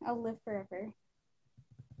 I'll live forever.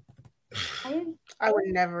 I would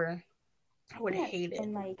never. I would hate it.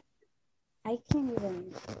 And I can't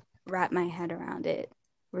even wrap my head around it.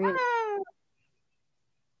 Really.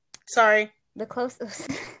 Sorry. The closest.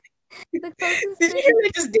 Did you hear what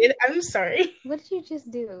I just did? I'm sorry. What did you just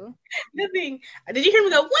do? Nothing. Did you hear me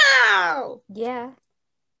go, wow? Yeah.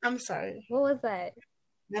 I'm sorry. What was that?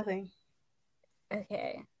 Nothing.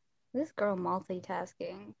 Okay. This girl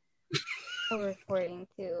multitasking. Recording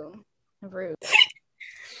too. Rude.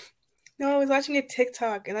 No, I was watching a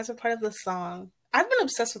TikTok and that's a part of the song. I've been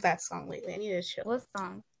obsessed with that song lately. I need to chill. What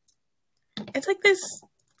song? It's like this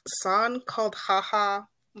song called Haha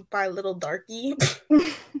by Little Darky.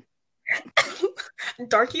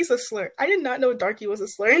 Darky's a slur. I did not know Darky was a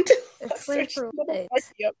slur until a slur for what?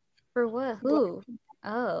 For what? Who?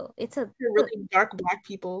 Oh, it's a really dark black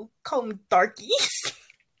people. Call them darkies.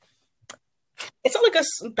 It's not like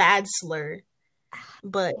a bad slur,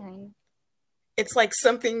 but it's like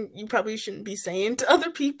something you probably shouldn't be saying to other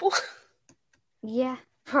people. Yeah,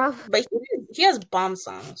 probably. But he has bomb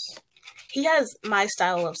songs. He has my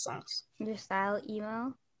style of songs. Your style,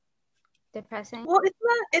 emo, depressing. Well, it's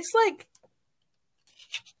not. It's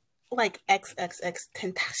like XXX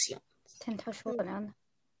Tentacion. Tentacion.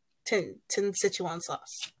 Sichuan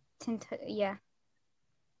sauce. Yeah.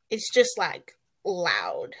 It's just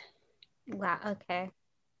loud. Wow. Okay.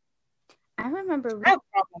 I remember. I have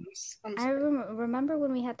problems. I remember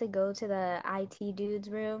when we had to go to the IT dude's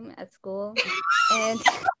room at school, and his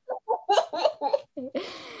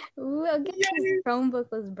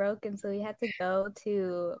Chromebook was broken, so we had to go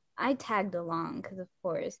to. I tagged along because, of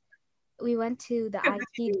course, we went to the IT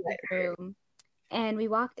dude's room. And we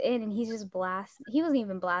walked in, and he's just blasting. He wasn't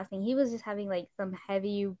even blasting. He was just having some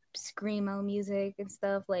heavy screamo music and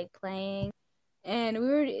stuff playing. And we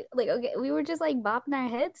were like, okay, we were just like bopping our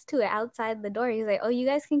heads to it outside the door. He's like, oh, you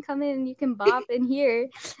guys can come in and you can bop in here.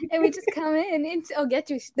 And we just come in and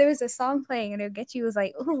Ogechi, there was a song playing and Ogechi was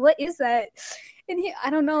like, oh, what is that? And I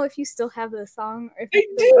don't know if you still have the song or if I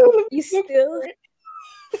you do. still,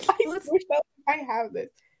 I what's, wish that I have this.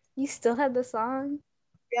 you still have the song?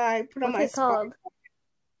 Yeah, I put on What's my it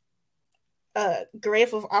called?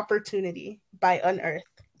 Grave of Opportunity by Unearth.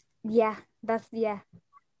 Yeah,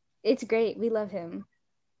 it's great. We love him.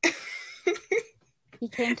 He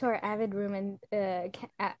came to our Avid room and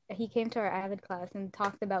he came to our Avid class and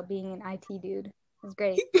talked about being an IT dude. It was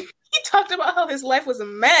great. He talked about how his life was a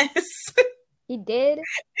mess. He did.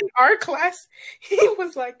 In our class, he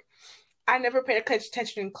was like, I never paid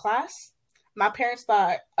attention in class. My parents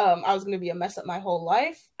thought I was going to be a mess up my whole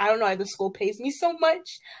life. I don't know why the school pays me so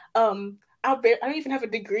much. I don't even have a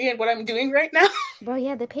degree in what I'm doing right now. Bro,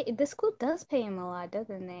 yeah, the school does pay him a lot,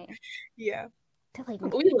 doesn't they? Yeah. They're like,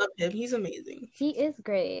 But we love him. He's amazing. he is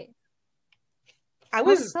great. I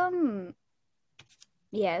was...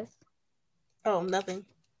 Yes. Oh, nothing.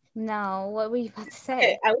 No, what were you about to say?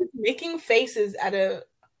 Okay, I was making faces at a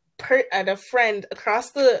friend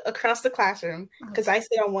across the classroom because I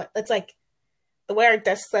sit on one. It's like the way our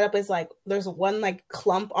desk set up is like there's one like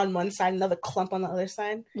clump on one side, another clump on the other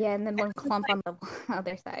side. Yeah, and then one clump on the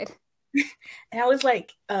other side. And I was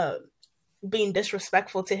like being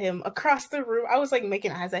disrespectful to him across the room. I was like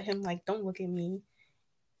making eyes at him like, don't look at me.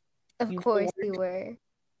 Of course you were.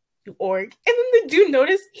 You org. And then the dude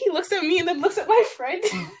noticed, he looks at me and then looks at my friend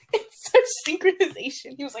and starts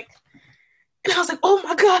synchronization. He was like, and I was like, oh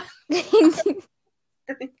my God.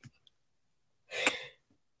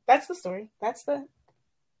 That's the story. That is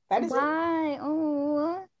why? It.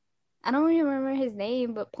 Oh, I don't even remember his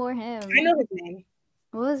name, but poor him. I know his name.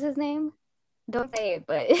 What was his name? Don't say it,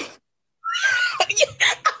 but I was just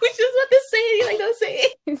about to say it. Like, don't say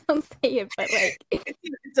it. Don't say it, but like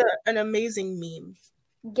it's an amazing meme.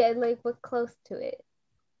 Get like look close to it.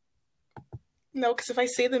 No, because if I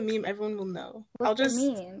say the meme, everyone will know. What's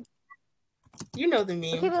the meme? You know the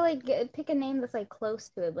meme. Okay, but like pick a name that's like close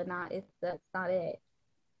to it, but that's not it.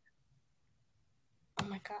 Oh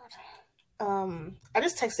my God. I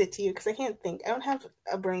just texted it to you because I can't think. I don't have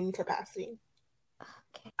a brain capacity.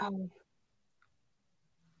 Okay. I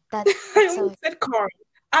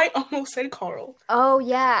almost said Carl. Oh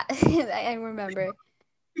yeah, I remember.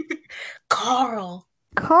 Carl.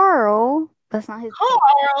 That's not his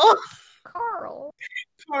name. Carl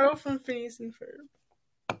from Phineas and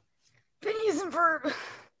Ferb.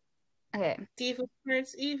 Okay. Diva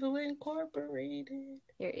Prince Evil Incorporated.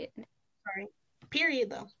 Period. Sorry. Period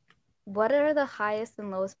though. What are the highest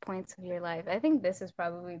and lowest points of your life? I think this is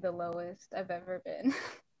probably the lowest I've ever been.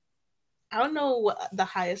 I don't know what the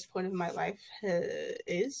highest point of my life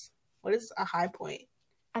is. What is a high point?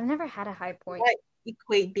 I've never had a high point. I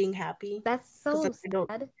equate being happy. That's so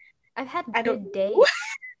sad. I've had good days.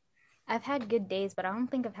 I've had good days, but I don't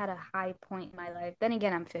think I've had a high point in my life. Then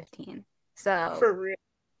again, I'm 15. So for real.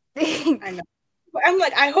 I know. But I'm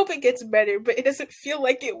like, I hope it gets better, but it doesn't feel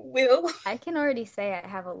like it will. I can already say I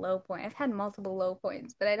have a low point. I've had multiple low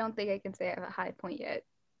points, but I don't think I can say I have a high point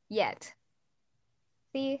yet.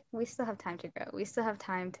 See, we still have time to grow. We still have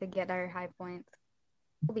time to get our high points.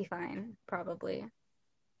 We'll be fine, probably.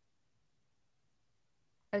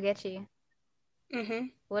 Ogechi. Mm-hmm.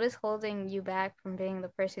 What is holding you back from being the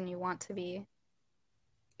person you want to be?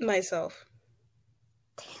 Myself.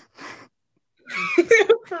 Damn.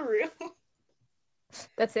 For real.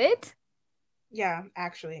 That's it? Yeah,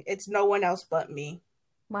 actually. It's no one else but me.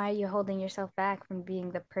 Why are you holding yourself back from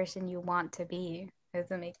being the person you want to be?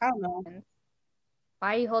 Doesn't make sense. I don't know.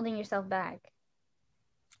 Why are you holding yourself back?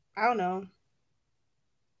 I don't know.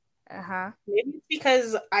 Uh-huh. Maybe it's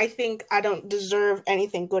because I think I don't deserve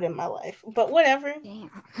anything good in my life. But whatever. Damn.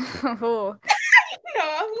 I'm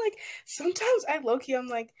like, sometimes I'm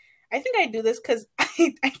like, I think I do this because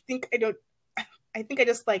I think I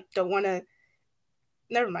just like don't want to.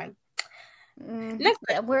 Never mind.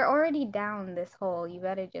 We're already down this hole. You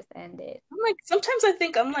better just end it. I'm like, sometimes I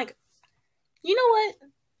think I'm like, you know what?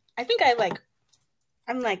 I think I'm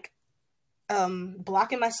like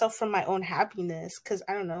blocking myself from my own happiness because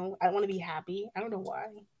I don't know. I want to be happy. I don't know why.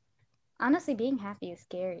 Honestly, being happy is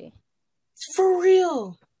scary. For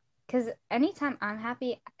real. Because anytime I'm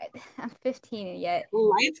happy, I'm 15 yet.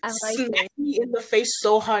 Life smacks me in the face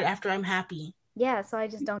so hard after I'm happy. Yeah, so I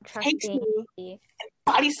just don't trust being happy.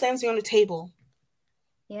 Body slams me on the table.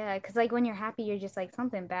 Yeah, because like when you're happy, you're just like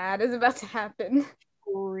something bad is about to happen.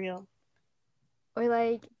 For real. Or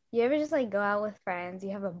like you ever just like go out with friends,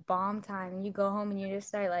 you have a bomb time, and you go home and you just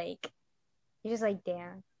start like, you're just like,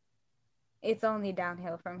 damn, It's only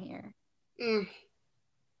downhill from here. Mm.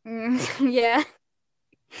 Yeah.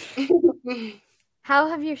 How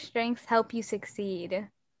have your strengths helped you succeed?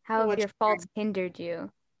 How have What's your faults hindered you?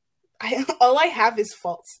 all I have is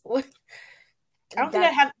faults. I don't think I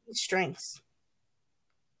That's have any strengths.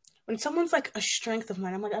 When someone's like a strength of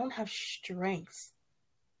mine, I'm like, I don't have strengths.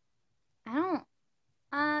 I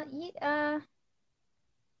don't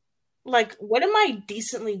Like, what am I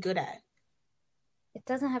decently good at? it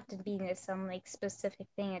doesn't have to be some like specific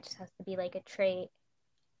thing. It just has to be like a trait.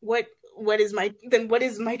 What what is my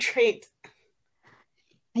trait?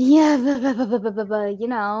 Yeah,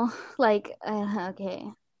 like okay.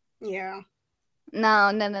 Yeah.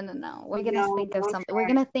 No, no, no, no, no. We're gonna No, think of don't something. We're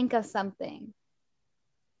try. gonna think of something.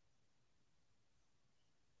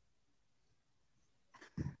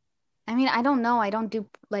 I mean, I don't know. I don't do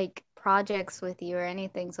like projects with you or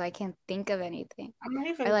anything, so I can't think of anything. I'm not Or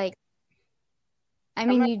even like, I I'm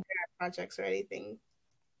mean, not you good at projects or anything.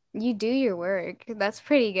 you do your work. That's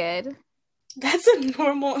pretty good. That's a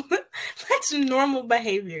normal that's normal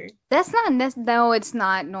behavior. That's not no, it's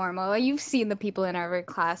not normal. You've seen the people in our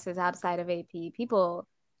classes outside of AP. People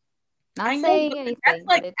not I know, saying but that's anything,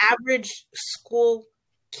 but like it's average school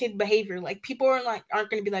kid behavior. Like people aren't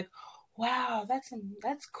gonna be like, wow,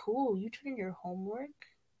 that's cool. You turn in your homework.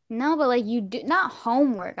 no, but like you do not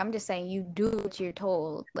homework. I'm just saying you do what you're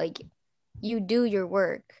told. Like you do your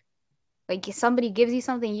work. Like if somebody gives you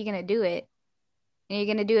something, you're gonna do it, and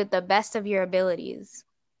you're gonna do it the best of your abilities.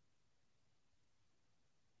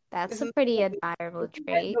 That's a Isn't pretty that, admirable isn't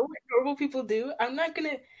that trait. what normal people do? I'm not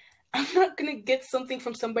gonna get something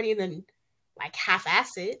from somebody and then like half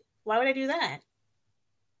ass it. Why would I do that?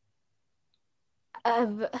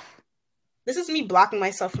 Uh, This is me blocking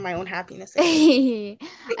myself from my own happiness again.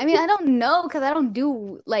 I mean, I don't know because I don't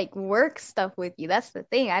do like work stuff with you. That's the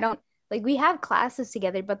thing. I don't like we have classes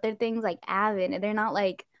together, but they're things like Avid, and they're not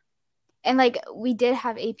like and like we did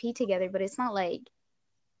have AP together, but it's not like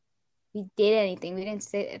we did anything. We didn't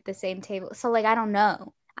sit at the same table. So like I don't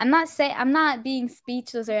know. I'm not being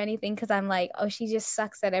speechless or anything because I'm like, oh, she just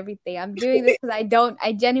sucks at everything. I'm doing this because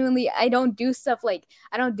I genuinely I don't do stuff like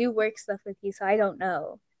I don't do work stuff with you, so I don't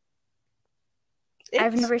know.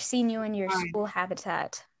 I've It's never seen you in your fine. school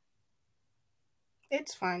habitat.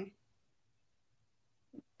 It's fine.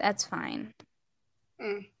 That's fine.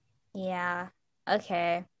 Mm. Yeah.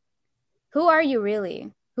 Okay. Who are you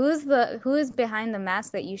really? Who is behind the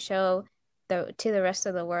mask that you show to the rest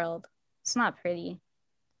of the world? It's not pretty.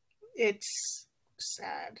 It's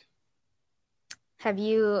sad. Have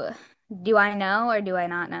you do I know or do I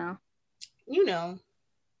not know? You know.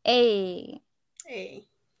 Hey, Hey.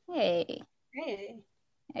 hey, Hey.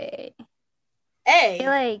 hey. Hey, Hey.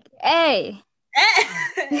 like, hey.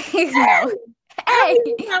 Hey. No. I'm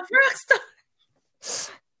Hey. a rock star.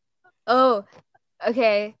 Oh,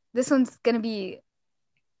 okay. This one's gonna be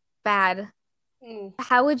bad. Mm.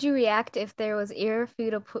 How would you react if there was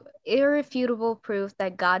irrefutable proof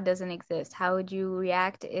that God doesn't exist? How would you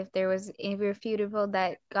react if there was irrefutable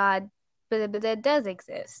that God but that does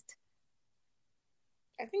exist,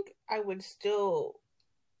 I think I would still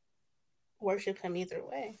worship him either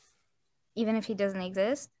way. even if he doesn't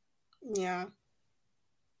exist? Yeah.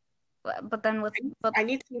 But then with but I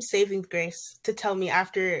need some saving grace to tell me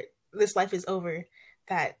after this life is over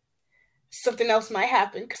that something else might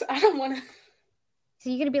happen because I don't want to. so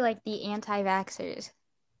you're gonna be like the anti-vaxxers.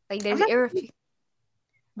 Like I'm there's not. irref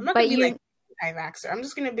I'm not gonna but be you're like anti-vaxxer. I'm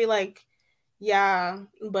just gonna be like, yeah,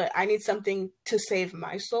 but I need something to save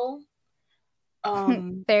my soul.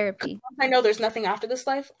 therapy. Once I know there's nothing after this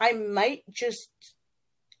life, I might just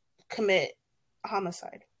commit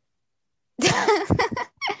homicide.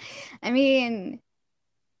 I mean,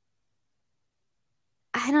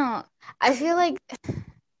 I don't I feel like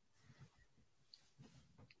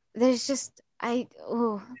there's just I'm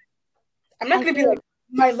not I gonna be feel like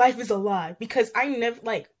my life is a lie because I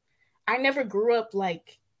never grew up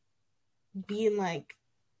like being like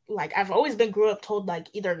I've always been grew up told like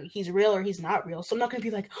either he's real or he's not real. So I'm not gonna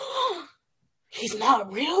be like, oh, he's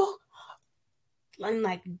not real and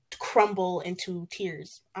like crumble into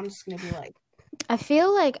tears. I'm just gonna be like, I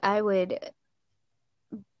feel like I would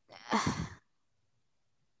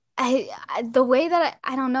the way that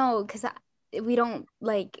I don't know because we don't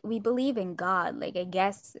like we believe in God like I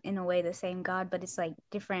guess in a way the same God but it's like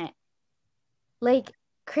different like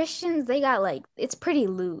Christians they got like it's pretty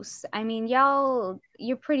loose. I mean you're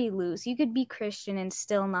pretty loose. You could be Christian and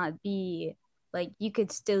still not be like you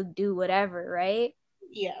could still do whatever, right?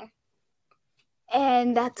 yeah.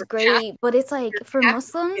 And that's You're Catholic, great, but it's like you're for Catholic, it's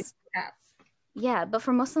Muslims, Catholic. yeah, but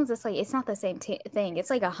for Muslims it's like it's not the same thing. It's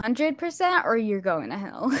like 100% or you're going to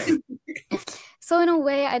hell. So in a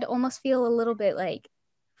way, I'd almost feel a little bit like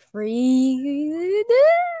free.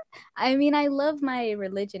 I mean, I love my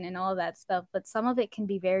religion and all that stuff, but some of it can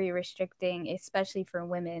be very restricting, especially for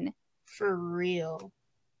women. For real.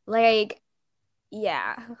 Like,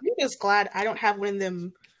 yeah. I'm just glad I don't have one of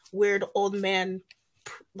them weird old man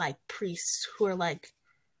like priests who are like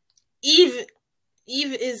Eve.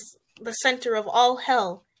 Eve is the center of all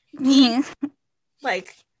hell. Eve,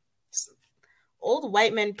 like old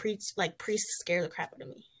white men priests scare the crap out of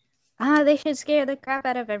me. They should scare the crap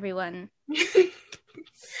out of everyone,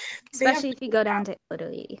 especially if you go down to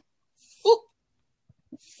Italy. Ooh.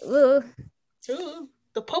 Ooh. Ooh.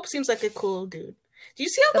 The Pope seems like a cool dude. Do you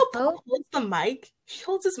see how the Pope holds the mic? He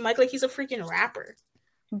holds his mic like he's a freaking rapper.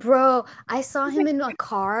 Bro, I saw him in a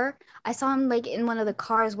car. I saw him like in one of the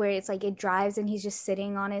cars where it's like it drives and he's just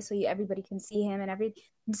sitting on it so everybody can see him and everything.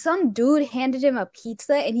 Some dude handed him a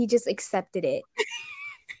pizza and he just accepted it.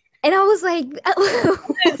 And I was like,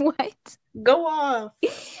 what? Go off. The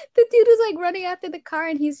dude was like running after the car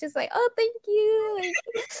and he's just like, oh, thank you. Like,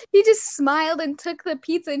 he just smiled and took the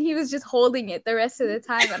pizza and he was just holding it the rest of the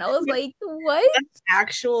time. And I was like, what? That's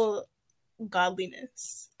actual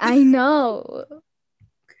godliness. I know.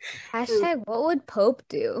 Hashtag, what would Pope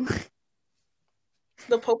do?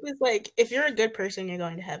 The Pope is like, if you're a good person, you're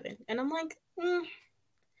going to heaven. And I'm like,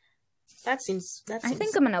 that seems. I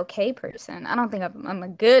think I'm an okay person. I don't think I'm a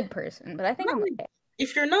good person, but I think I'm okay.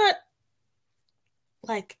 If you're not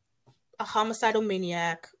like a homicidal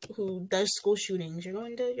maniac who does school shootings, you're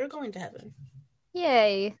going to heaven.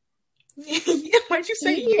 Yay. Why'd you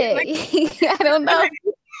say yay? I don't know.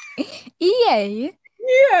 Yay.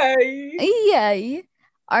 Yay. Yay.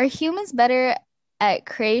 Are humans better at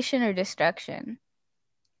creation or destruction?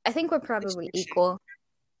 I think we're probably equal.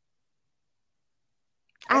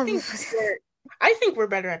 I think we're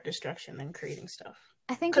better at destruction than creating stuff.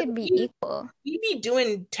 I think it'd be equal. You'd be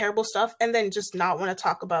doing terrible stuff and then just not want to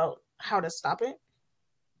talk about how to stop it.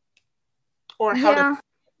 Or how to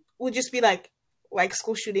we'll just be like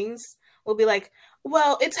school shootings. We'll be like,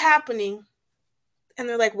 well, it's happening. And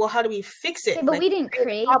they're like, well, how do we fix it? Okay, but we didn't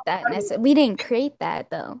create that. We didn't create that,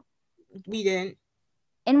 though. We didn't.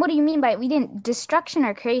 And what do you mean by we didn't? Destruction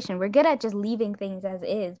or creation? We're good at just leaving things as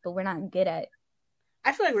is, but we're not good at...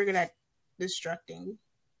 I feel like we're good at destructing.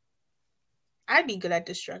 I'd be good at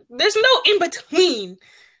destruct. There's no in-between.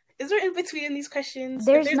 Is there in-between in these questions?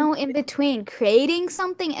 There's no in-between. Creating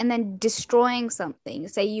something and then destroying something.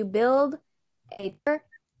 Say you build a tower,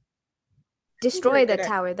 destroy the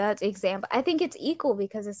tower. That's example. I think it's equal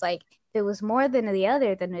because it's like, if it was more than the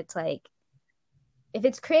other, then it's like, if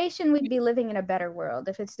it's creation, we'd be living in a better world.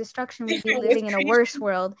 If it's destruction, we'd be living in a worse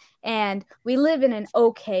world. And we live in an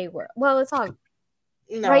okay world. Well, it's all...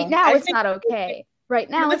 No, right now, it's not okay. Right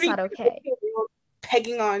now, it's not okay.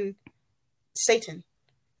 Pegging on Satan.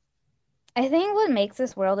 I think what makes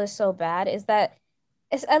this world is so bad is that,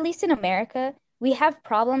 at least in America, we have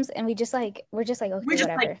problems and we're just like, okay,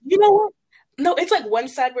 whatever. Like, you know what? No, it's like one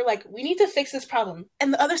side we're like, we need to fix this problem,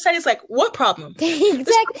 and the other side is like, what problem?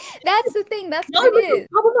 Exactly. That's the thing. That's what it is.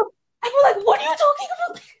 And we're like, what are you talking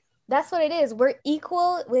about? That's what it is. We're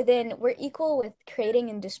equal with creating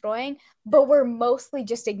and destroying, but we're mostly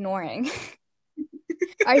just ignoring.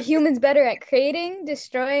 Are humans better at creating,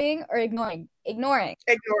 destroying, or ignoring? Ignoring.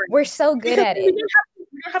 We're so good at it.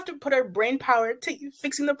 We don't have to put our brain power to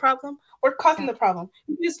fixing the problem or causing the problem.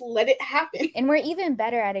 We just let it happen. And we're even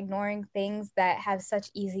better at ignoring things that have such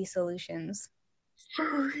easy solutions.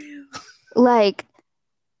 For real. Like,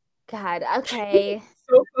 God, okay.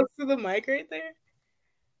 So close to the mic right there.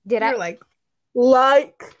 You're like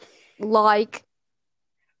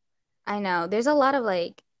I know. There's a lot of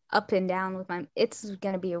like up and down with it's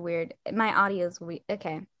gonna be my audio's weird.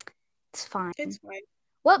 Okay. It's fine. It's fine.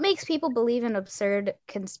 What makes people believe in absurd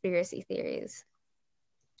conspiracy theories?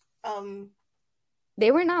 They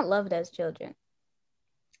were not loved as children.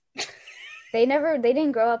 They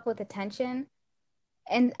didn't grow up with attention.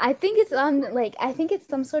 And I think it's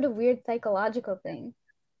some sort of weird psychological thing.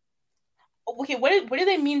 Okay, what do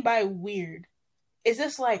they mean by weird? Is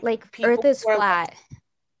this like Earth is flat?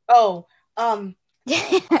 Like,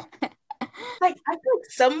 like I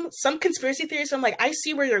feel like some conspiracy theories. I'm like, I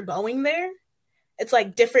see where you're going there. It's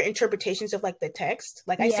like different interpretations of like the text.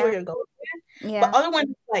 Like I see where you're going there. Yeah. But other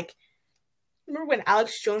ones like, remember when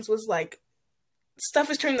Alex Jones was like, stuff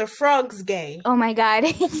is turning the frogs gay. Oh my God.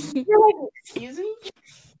 You're like, excuse me?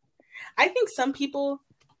 I think some people,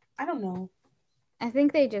 I don't know. I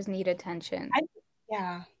think they just need attention.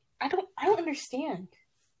 I don't understand.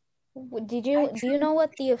 Do you know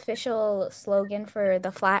what the official slogan for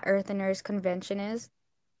the Flat Eartheners Convention is?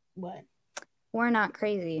 What? We're not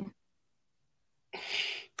crazy.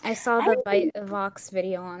 I saw I the don't think, Vox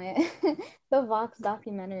video on it, the Vox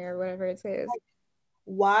documentary or whatever it is.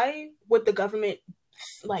 why would the government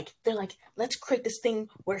like they're like, let's create this thing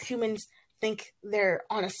where humans think they're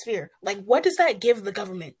on a sphere. Like, what does that give the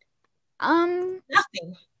government? Um,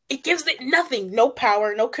 Nothing. It gives it nothing. No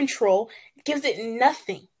power, no control. It gives it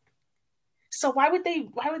nothing. So why would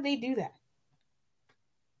they do that?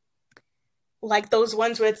 Like those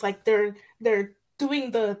ones where it's like they're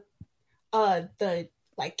doing the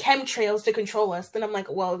like chemtrails to control us, then I'm like,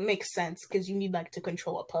 well, it makes sense because you need like to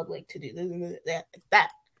control a public to do this, that.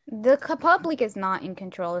 the public is not in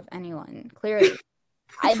control of anyone, clearly.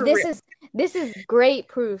 For This real. is great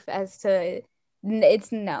proof as to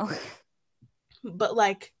it's no. But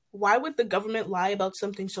like, why would the government lie about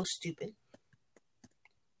something so stupid?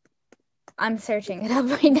 I'm searching it up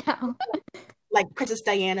right now. Like Princess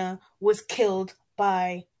Diana was killed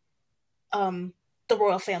by um the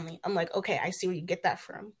royal family. I'm like, okay, I see where you get that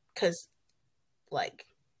from. Cause like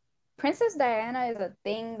Princess Diana is a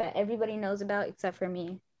thing that everybody knows about except for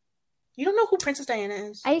me. you don't know who Princess Diana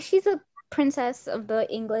is? She's a princess of the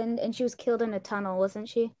England and she was killed in a tunnel, wasn't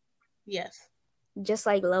she? Yes. Just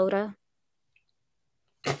like Loda.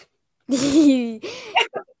 June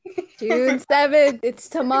 7th. It's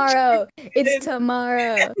tomorrow. It's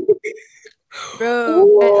tomorrow.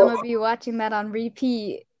 Bro, I'm gonna be watching that on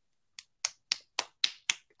repeat.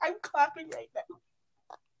 I'm clapping right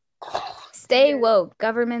now. Stay woke.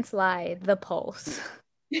 Governments lie. The Pulse.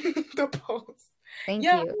 The post. Thank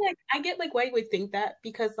Yeah, you. like I get like why you would think that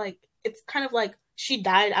because like it's kind of like she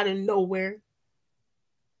died out of nowhere.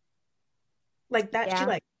 Like that she Yeah.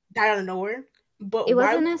 like died out of nowhere. But It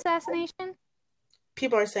why was an assassination?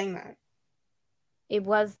 people are saying that? It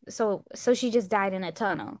was so she just died in a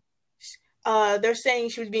tunnel. They're saying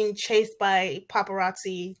she was being chased by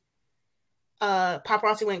paparazzi.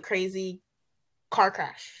 Paparazzi went crazy. Car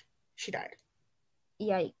crash. She died.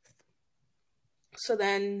 Yikes. So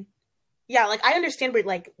then, yeah, like I understand where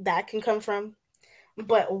like that can come from,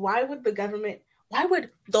 but why would the government? Why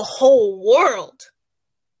would the whole world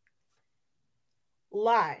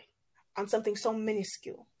lie on something so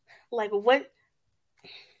minuscule? Like what?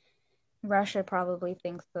 Russia probably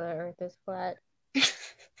thinks the earth is flat.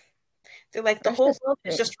 They're like the whole Russia's world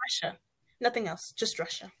is stupid. just Russia, nothing else, just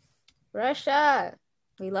Russia. Russia,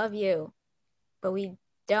 we love you, but we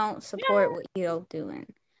don't Yeah, support what you're doing.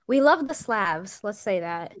 We love the Slavs. Let's say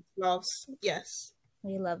that. loves yes.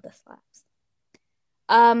 We love the Slavs.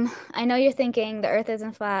 I know you're thinking the Earth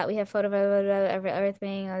isn't flat. We have photo of Earth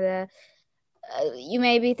being the. You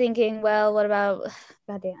may be thinking, well, what about?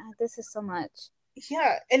 God damn, this is so much.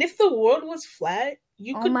 Yeah, and if the world was flat,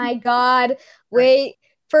 you Oh could. my God! Wait,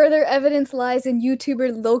 further evidence lies in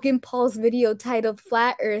YouTuber Logan Paul's video titled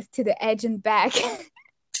 "Flat Earth to the Edge and Back."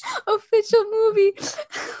 Official movie.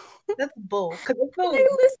 That's bull. Because They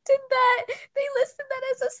listed that. They listed that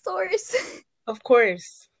as a source. of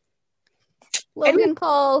course, Logan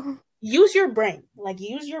Paul. use your brain. Like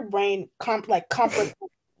use your brain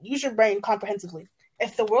use your brain comprehensively.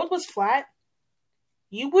 If the world was flat,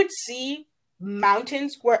 you would see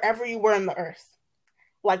mountains wherever you were in the earth.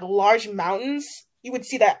 Like large mountains, you would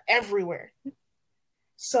see that everywhere.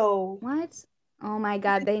 So What? Oh my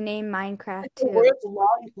God! They named Minecraft the too.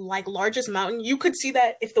 world's like largest mountain, you could see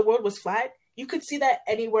that if the world was flat, you could see that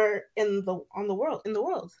anywhere in the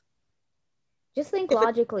world. Just think If it,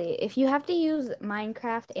 logically. If you have to use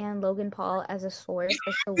Minecraft and Logan Paul as a source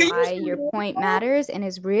as to why your point matters and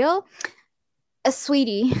is real,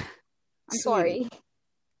 sweetie, I'm sorry.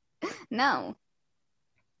 No.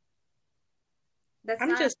 That's I'm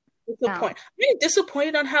not. just No. disappointed. I'm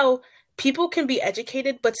disappointed on how people can be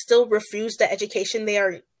educated but still refuse the education they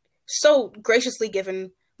are so graciously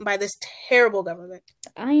given by this terrible government.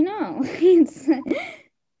 I know.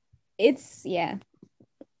 It's yeah.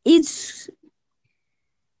 It's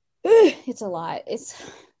a lot.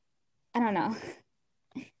 I don't know.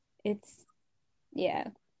 It's yeah.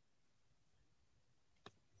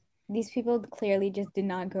 These people clearly just did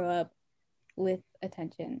not grow up with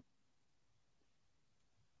attention.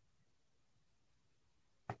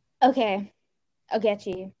 Okay, I'll get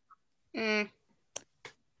you. Mm.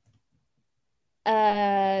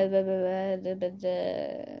 Uh, blah, blah, blah, blah,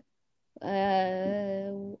 blah,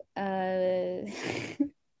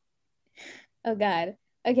 oh God.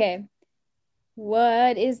 Okay.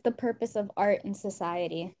 What is the purpose of art in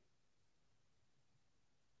society?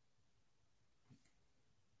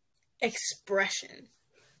 Expression,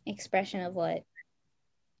 Expression of what?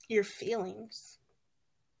 your feelings.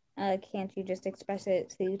 Can't you just express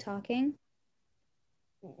it through talking?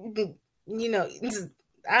 You know,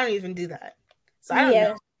 I don't even do that, so I don't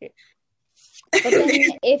Yeah. know. But then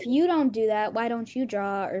if you don't do that, why don't you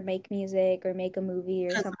draw or make music or make a movie or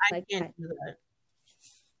Because something I like can't that? do that.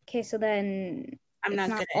 Okay, so then I'm it's not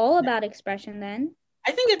not good at all that. about expression then.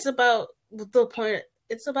 I think it's about the point.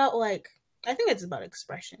 It's about like I think it's about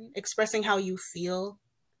expression, expressing how you feel,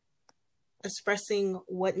 expressing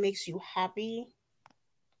what makes you happy.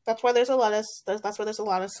 That's why there's a lot of that's why there's a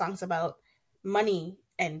lot of songs about money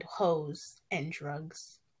and hoes and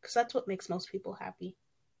drugs because that's what makes most people happy.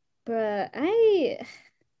 But I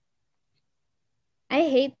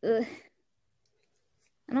hate the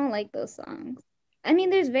I don't like those songs. I mean,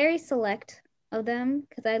 there's very select of them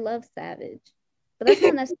because I love Savage. But that's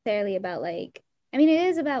not necessarily about like I mean, it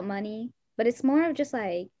is about money, but it's more of just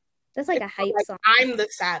like that's like It's a hype like song. I'm the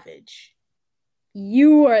savage.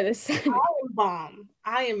 You are the Savage. I am bomb.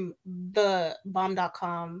 I am the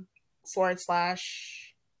bomb.com forward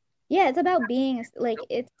slash. Yeah, it's about being like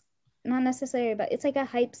it's not necessarily about it's like a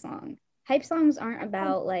hype song. Hype songs aren't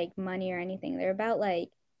about like money or anything. They're about like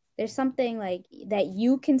there's something like that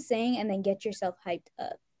you can sing and then get yourself hyped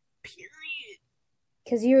up.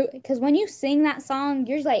 Period. Cause when you sing that song,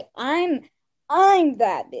 you're just like, I'm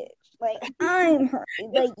that bitch. Like I'm her.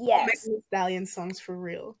 It's Like, all yes, Megan Thee Stallion songs for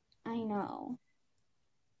real. I know.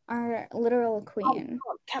 Our literal queen.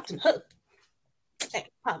 Captain Hook. Hey,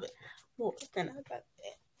 pop it. Well, then I got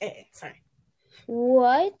hey, sorry.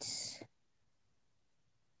 What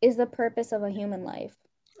is the purpose of a human life?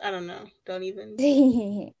 I don't know. Don't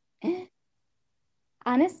even.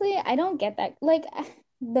 Honestly, I don't get that. Like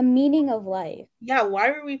the meaning of life. Yeah,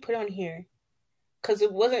 why were we put on here? Because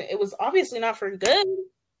it wasn't. It was obviously not for good.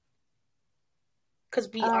 Because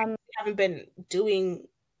we Um, haven't been doing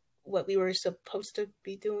what we were supposed to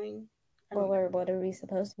be doing. I don't know. or what are we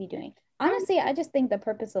supposed to be doing? Honestly, I just think the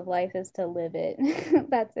purpose of life is to live it.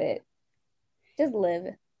 That's it. Just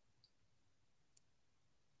live.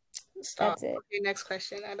 Stop. That's it. Okay, next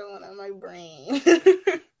question. I don't want on my brain.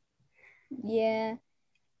 Yeah.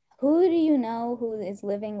 Who do you know who is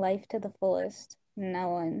living life to the fullest? No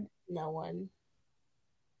one. No one.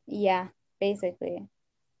 Yeah, basically.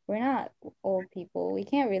 We're not old people. We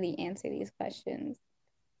can't really answer these questions.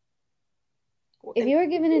 If And, you were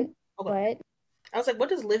given an okay. what? I was like, what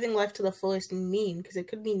does living life to the fullest mean? Because it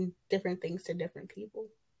could mean different things to different people.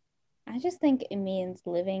 I just think it means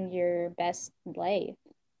living your best life,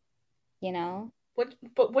 you know?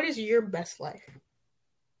 But what is your best life?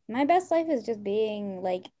 My best life is just being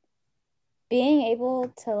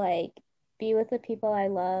able to like be with the people I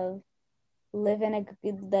love, live in a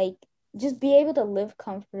good like just be able to live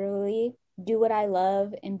comfortably, do what I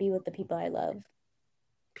love and be with the people I love.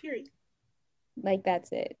 Period. Like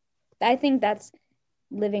that's it. I think that's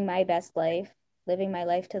living my best life, living my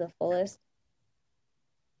life to the fullest.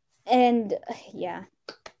 And yeah,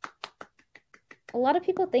 a lot of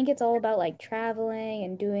people think it's all about like traveling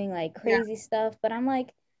and doing like Yeah. crazy stuff, but I'm like,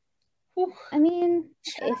 Whew. I mean,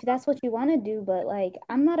 if that's what you want to do, but like,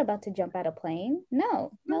 I'm not about to jump out a plane.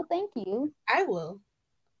 No, no, thank you. I will.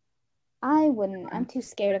 I wouldn't. I'm too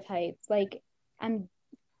scared of heights. Like, I'm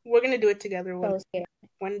We're gonna do it together so scared.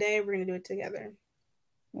 one day. We're gonna do it together.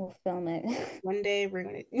 We'll film it. One day we're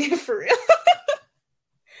gonna for real.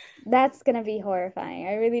 That's gonna be horrifying.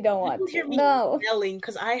 I really don't People want hear to. me No, yelling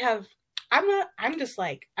because I have. I'm not. I'm just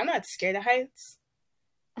like I'm not scared of heights,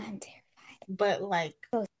 I'm terrified. but like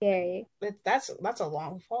So scary. that's a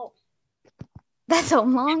long fall. That's a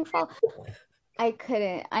long fall. I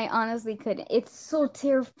couldn't. I honestly couldn't. It's so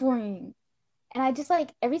terrifying. And I just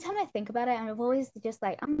like every time I think about it, I'm always just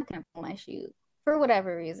like, I'm not gonna pull my shoes for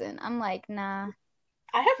whatever reason. I'm like, nah.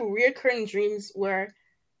 I have reoccurring dreams where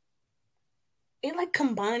it like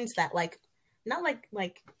combines that like not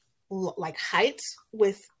like heights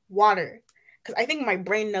with water because I think my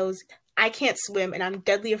brain knows I can't swim and I'm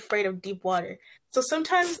deadly afraid of deep water. So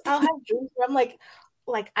sometimes I'll have dreams where I'm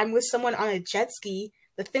like I'm with someone on a jet ski.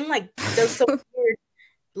 The thing like does some weird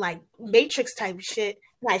like Matrix type shit,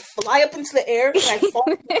 and I fly up into the air and I fall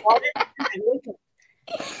in the water and I wake up.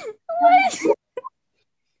 What?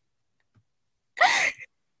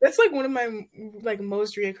 That's like one of my like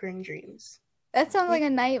most reoccurring dreams. That sounds like a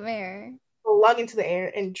nightmare. Flying into the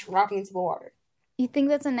air and dropping into the water. You think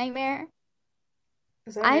that's a nightmare?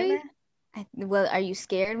 Is that a I, nightmare? well, are you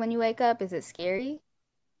scared when you wake up? Is it scary?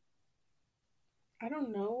 I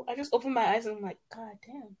don't know. I just open my eyes and I'm like, God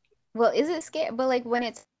damn. Well, is it scary? But like when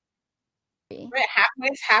it's When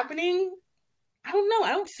it's happening, I don't know.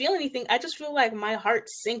 I don't feel anything. I just feel like my heart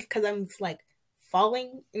sink because I'm like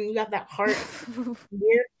falling and you have that heart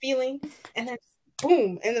weird feeling. And then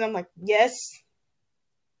boom. And then I'm like, yes.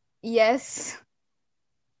 yes.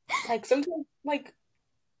 Like sometimes, like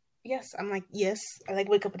Yes. I'm like, yes. I like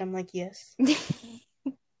wake up and I'm like, yes.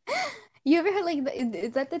 You ever had like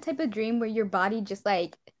is that the type of dream where your body just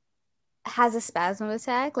like has a spasm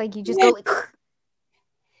attack? Like you just go Yeah. like I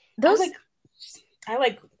those like, I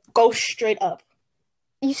like go straight up.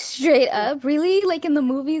 you straight up, really? Like in the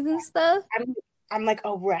movies and stuff? I'm, I'm like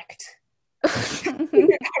erect.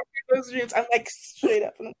 Those dreams, I'm like straight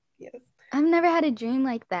up. And I'm like, yes. I've never had a dream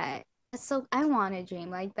like that. So I want a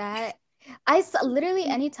dream like that. Literally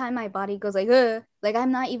anytime my body goes like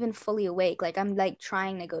I'm not even fully awake. Like I'm like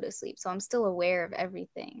trying to go to sleep. So I'm still aware of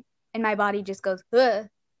everything. And my body just goes,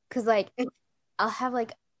 because like I'll have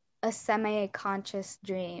like a semi-conscious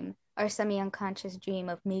dream or semi-unconscious dream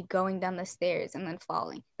of me going down the stairs and then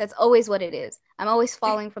falling. That's always what it is. I'm always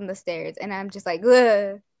falling from the stairs and I'm just like,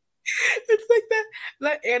 ugh. It's like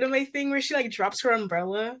that anime thing where she like drops her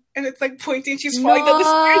umbrella and it's like pointing, she's falling down the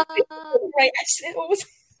No. stairs. Right. I said, what was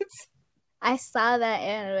it? I saw that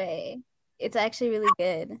anime. It's actually really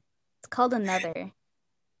good. It's called Another.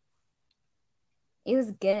 It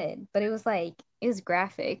was good, but it was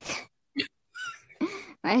graphic.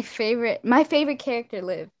 My favorite character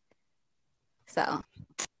lived. So,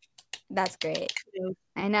 that's great.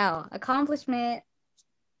 I know. Accomplishment.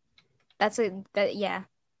 Yeah.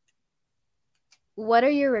 What are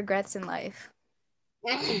your regrets in life?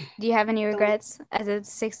 Do you have any So regrets as a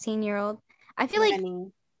 16-year-old? I feel like,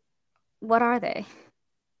 many. what are they?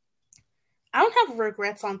 I don't have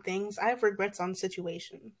regrets on things. I have regrets on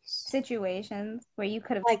situations. Situations where you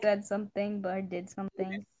could have Like, said something but did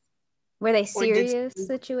something. Were they or did serious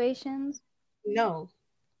situations? no.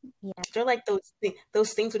 Yeah. They're like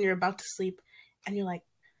those things when you're about to sleep and you're like,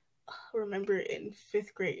 oh, remember in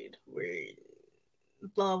fifth grade where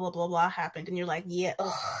blah blah blah blah happened and you're like, yeah,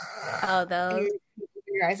 ugh. Oh, And those.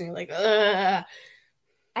 your eyes and you're like, ugh.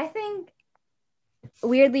 I think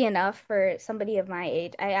weirdly enough, for somebody of my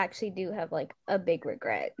age, I actually do have like a big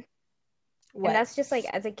regret. And What? that's just like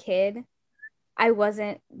as a kid, I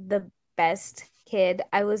wasn't the best kid.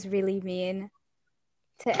 I was really mean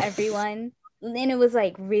to everyone. And it was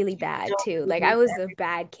like really bad too. Like I was a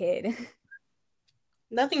bad kid.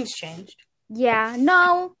 Nothing's changed. Yeah,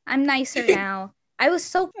 no, I'm nicer now. I was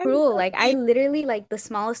so cruel. Like I literally like the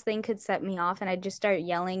smallest thing could set me off and I'd just start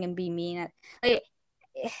yelling and be mean at like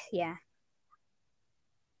yeah.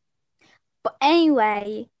 But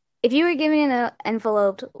anyway, if you were given an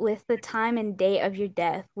envelope with the time and date of your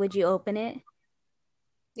death, would you open it?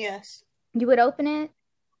 Yes. You would open it?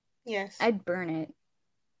 Yes. I'd burn it.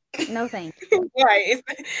 No, thank you. Why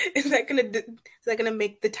is that gonna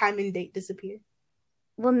make the time and date disappear?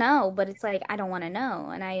 Well, no, but it's like I don't want to know,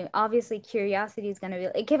 and I obviously curiosity is gonna be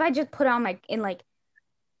like if I just put it on my in like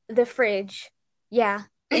the fridge, yeah,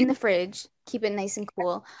 in the fridge, keep it nice and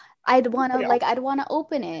cool. Put it I'd wanna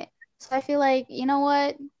open it. So I feel like you know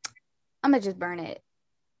what? I'm gonna just burn it,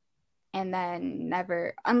 and then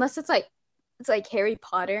never unless it's like Harry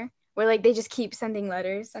Potter where like they just keep sending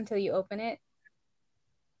letters until you open it.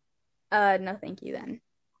 No, thank you then.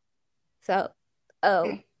 So, oh,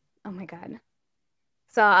 on. oh my God.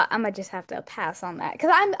 So I'm gonna just have to pass on that because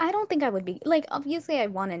I don't think I would be like obviously I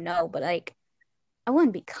want to know, but like I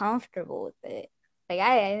wouldn't be comfortable with it.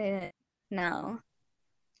 Like no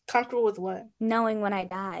Comfortable with what? knowing when I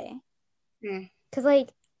die. Hmm. Because like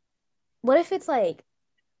what if it's like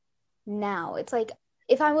now? It's like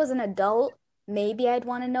if I was an adult, maybe I'd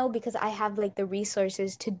want to know because I have like the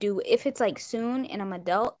resources to do. If it's like soon and I'm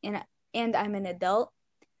an adult,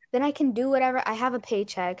 then I can do whatever. I have a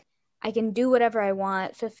paycheck. I can do whatever I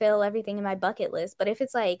want, fulfill everything in my bucket list. But if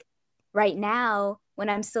it's like right now, when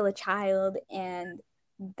I'm still a child and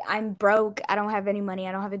I'm broke, I don't have any money,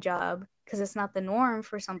 I don't have a job because it's not the norm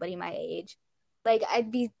for somebody my age. Like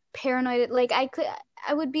I'd be paranoid.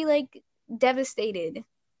 I would be like devastated.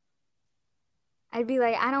 I'd be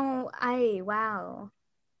like, wow,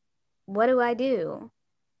 what do I do?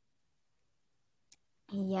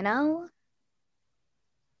 You know?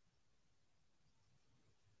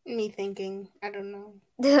 Me thinking. I don't know.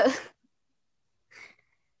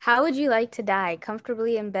 How would you like to die?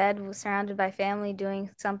 Comfortably in bed, surrounded by family, doing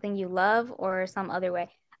something you love, or some other way?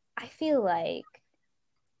 I feel like,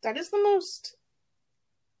 That is the most.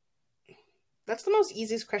 That's the most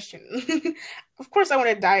easiest question. Of course, I want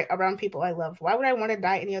to die around people I love. Why would I want to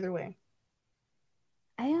die any other way?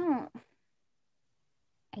 I don't,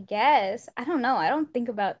 I guess. I don't know. I don't think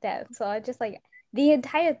about death. So I just like, the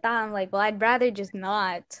entire thought, I'm like, well, I'd rather just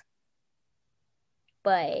not,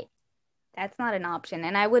 but that's not an option.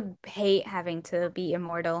 And I would hate having to be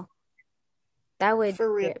immortal. That would,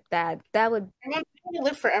 For real. that would, I want to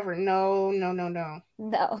live forever. No, no, no, no.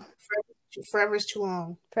 no. Forever is too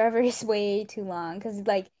long. Forever is way too long because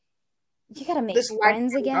like You gotta make This life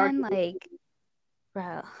friends again, argument. like,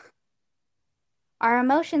 bro. Are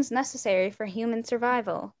emotions necessary for human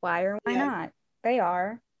survival? Why or why Yeah, not? They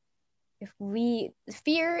are. If we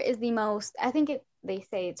fear is the most, I think they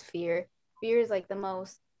say it's fear. Fear is like the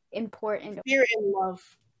most important. fear and love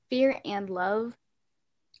Fear and love.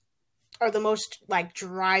 are the most like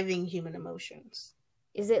driving human emotions.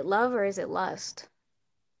 Is it love or is it lust?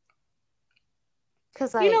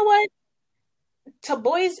 Because You like know what? To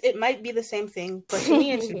boys, it might be the same thing, but to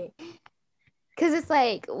me, it's because it's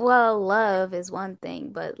like, well, love is one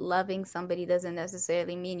thing, but loving somebody doesn't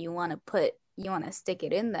necessarily mean you want to stick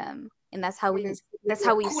it in them. And that's how we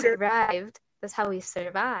cooter. survived. That's how we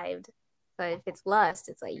survived. But if it's lust,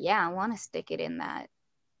 it's like, yeah, I want to stick it in that.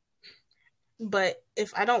 But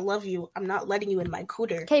if I don't love you, I'm not letting you in my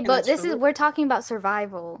cooter, Okay, and but that's for real. we're talking about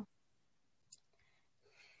survival.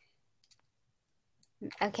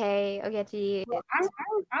 Okay, Ogechi. Well,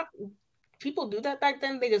 people do that back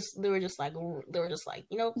then. They were just like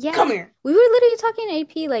Yeah, come here. we were literally talking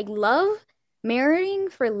AP like love, marrying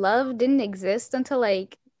for love didn't exist until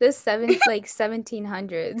like this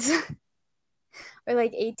 1700s or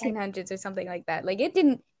like 1800s or something like that. Like it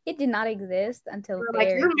did not exist until Or like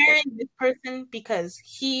you're very marrying this person because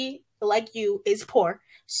he, like you, is poor.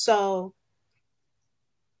 So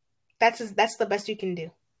that's the best you can do.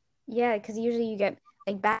 yeah, because usually you get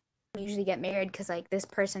like back we usually get married because like this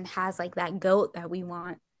person has like that goat that we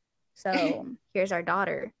want. So here's our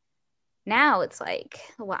daughter. Now it's like,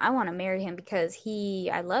 well, I want to marry him because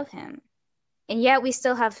I love him. And yet we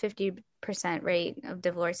still have 50% rate of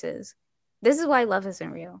divorces. This is why love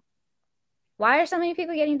isn't real. Why are so many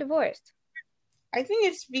people getting divorced? I think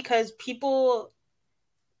it's because people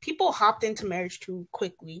hopped into marriage too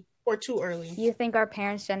quickly or too early. You think our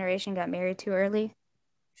parents' generation got married too early?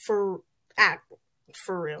 For act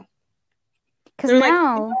for real. Because They're like,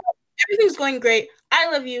 now, everything's going great.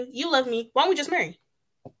 I love you. You love me. Why don't we just marry?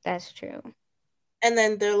 that's true. And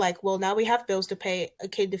then they're like, well, now we have bills to pay, a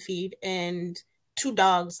kid to feed, and two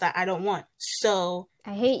dogs that I don't want. So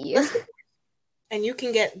I hate you. let's and you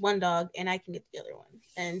can get one dog and I can get the other one.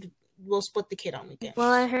 And we'll split the kid on weekends.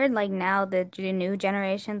 Well, I heard like now the new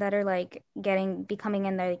generation that are like becoming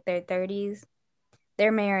in their 30s,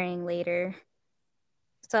 they're marrying later.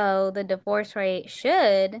 So the divorce rate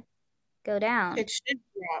should go down It should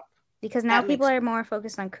drop. because now That people makes are more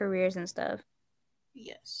focused on careers and stuff.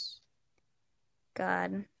 yes.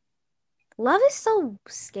 God. Love is so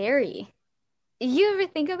scary. You ever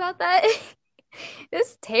think about that?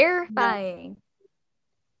 It's No. terrifying.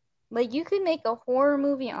 Like you could make a horror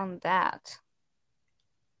movie on that.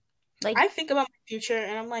 Like I think about my future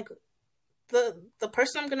and I'm like, the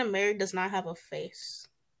person I'm gonna marry does not have a face.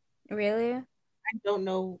 really? I don't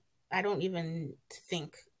know. I don't even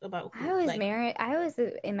think about who like I always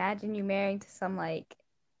imagine you marrying to some like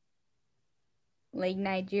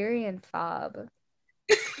Nigerian fob.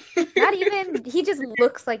 Not even he just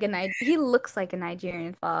looks like he looks like a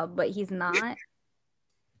Nigerian fob, but he's not.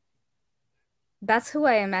 That's who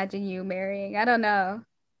I imagine you marrying. I don't know.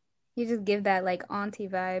 You just give that like auntie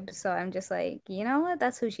vibe, so I'm just like, you know what?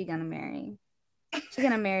 That's who she gonna marry. She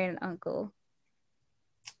gonna marry an uncle.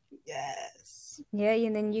 yes. Yeah,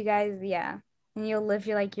 and then you guys, yeah. And you'll live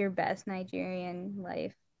your best Nigerian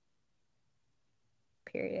life.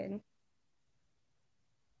 Period.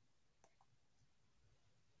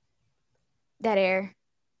 Dead air.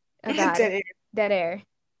 Oh God. Dead air.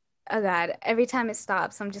 Oh God. Every time it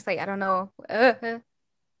stops, I'm just like, I don't know.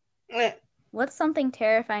 What's something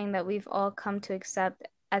terrifying that we've all come to accept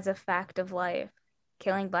as a fact of life?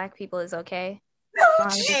 Killing black people is okay. As long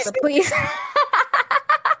as it's the police.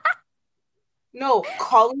 No,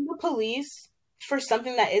 calling the police for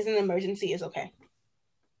something that is an emergency is okay.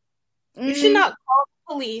 You should not call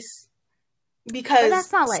the police because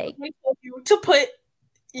that's not like told you to put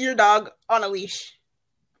your dog on a leash.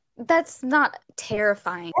 That's not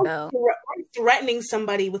terrifying though. Or threatening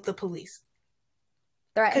somebody with the police.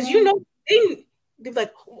 Because Threatening? you know they're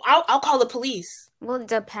like, I'll call the police. Well, it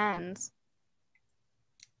depends.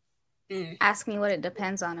 Mm. Ask me what it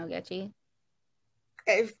depends on, Ogechi.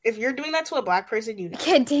 If you're doing that to a black person, you know.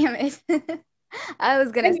 God damn it. I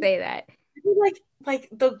was gonna say that. Like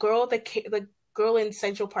the girl in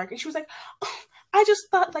Central Park, and she was like, oh, I just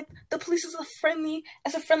thought like the police is a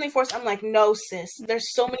friendly force. I'm like, no, sis.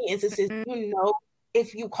 There's so many instances. You know,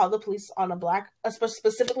 if you call the police on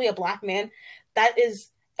specifically a black man, that is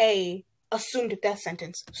a assumed death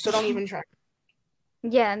sentence. So don't even try.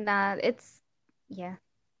 Yeah, nah, yeah.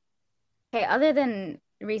 Okay, other than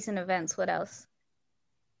recent events, what else?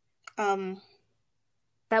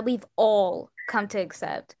 That we've all come to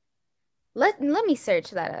accept. Let me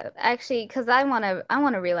search that up. Actually, because I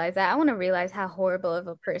wanna realize that. I wanna realize how horrible of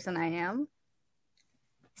a person I am.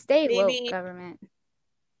 Stay woke, Maybe, government.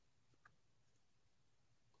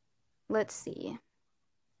 Let's see.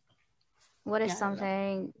 What is I don't know.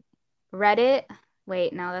 something Reddit?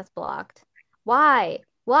 Wait, no, that's blocked. Why?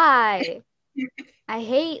 Why? I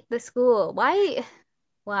hate the school. Why?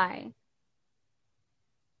 Why?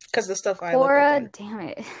 Because the stuff I look up Quora, on. damn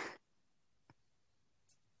it.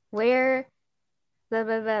 Where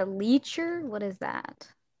the leecher? What is that?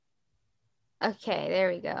 Okay, there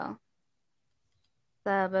we go.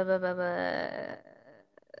 The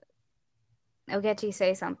Ogechi,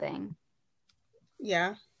 say something.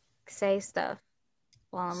 Yeah. Say stuff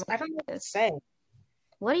while I'm I looking don't know at what to this. say.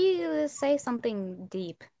 What do you say something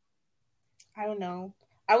deep? I don't know.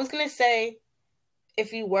 I was gonna say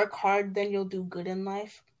if you work hard, then you'll do good in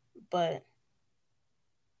life. But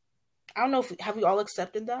I don't know if have we all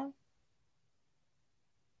accepted that?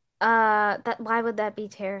 That why would that be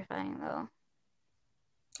terrifying though?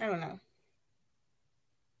 I don't know.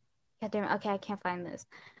 God damn it. Okay, I can't find this.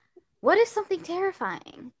 What is something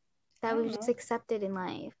terrifying I that don't we've just know. accepted in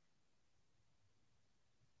life?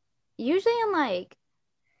 Usually I'm like,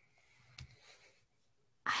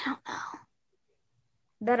 I don't know.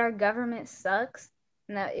 That our government sucks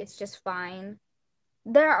and that it's just fine.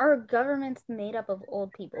 There are governments made up of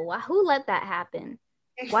old people. Why, who let that happen?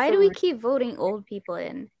 Why For do we real. keep voting old people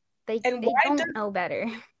in? They And they why don't does know better.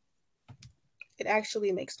 it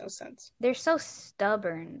actually makes no sense? They're so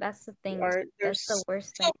stubborn. That's the They thing. are they're That's the so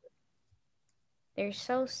worst thing. They're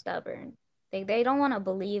so stubborn. They don't want to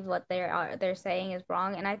believe what they're saying is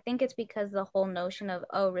wrong, and I think it's because the whole notion of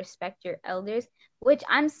oh respect your elders, which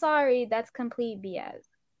I'm sorry, that's complete BS.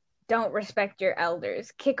 Don't respect your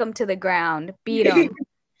elders. Kick them to the ground. Beat them.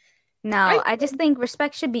 No, I I just think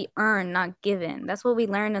respect should be earned, not given. That's what we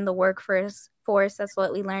learned in the workforce. That's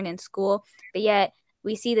what we learned in school. But yet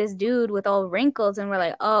we see this dude with all wrinkles, and we're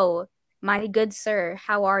like, "Oh, my good sir,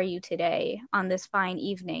 how are you today on this fine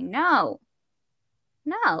evening?" No,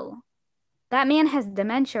 no, that man has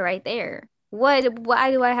dementia right there. What? Why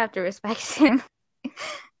do I have to respect him?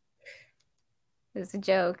 It's a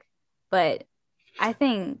joke, but I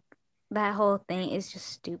think that whole thing is just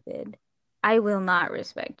stupid. I will not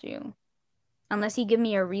respect you unless you give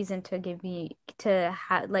me a reason to give me to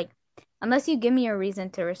have like unless you give me a reason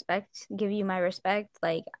to give you my respect,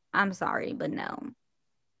 like I'm sorry, but no.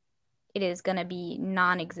 It is gonna be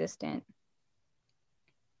non-existent.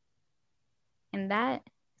 And that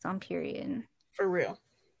is on period. for real.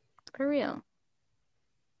 For real.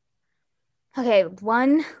 Okay,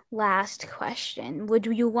 one last question. Would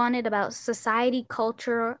you want it about society,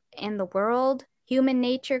 culture, and the world? Human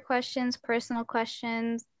nature questions, personal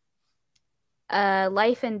questions,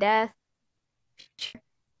 life and death,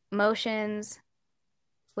 emotions.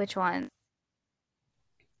 Which one?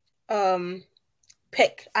 Um,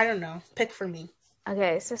 pick. I don't know. Pick for me.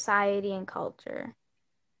 Okay, society and culture.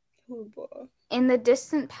 Oh boy. In the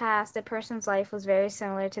distant past, a person's life was very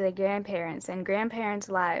similar to the grandparents and grandparents'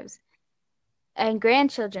 lives and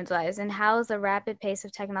grandchildren's lives. And how is the rapid pace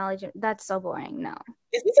of technology? That's so boring. No.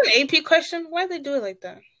 Is this an AP question? Why do they do it like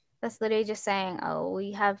that? That's literally just saying, oh,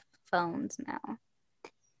 we have phones now.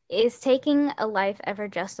 Is taking a life ever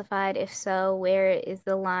justified? If so, where is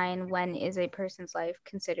the line? When is a person's life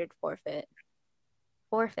considered forfeit?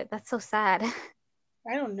 Forfeit. That's so sad.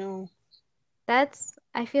 I don't know.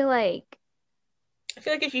 I feel like, I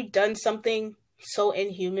feel like if you've done something so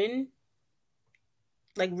inhuman,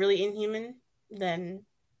 like really inhuman, then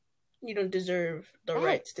you don't deserve the that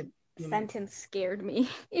rights to be human. sentence scared me.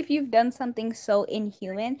 If you've done something so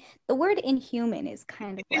inhuman, the word inhuman is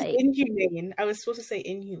kind of It's like inhumane. I was supposed to say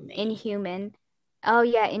inhumane. inhuman. Oh,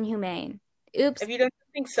 yeah, inhumane. Oops, If you've done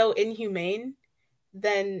something so inhumane,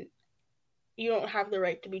 then you don't have the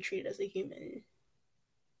right to be treated as a human.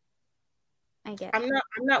 I get I'm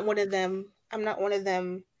not one of them. I'm not one of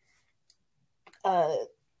them uh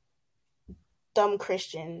dumb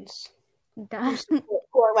Christians who that.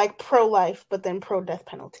 who are like pro life but then pro death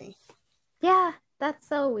penalty. Yeah, that's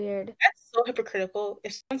so weird. That's so hypocritical.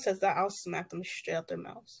 If someone says that, I'll smack them straight out their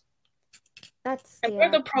mouths. That's, And we're yeah,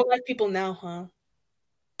 the pro life people now, huh?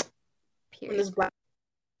 When period. this black,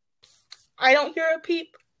 I don't hear a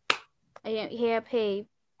peep. I didn't hear, hey,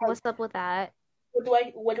 what's up with that?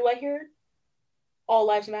 What do I hear? All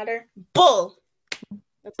lives matter. Bull.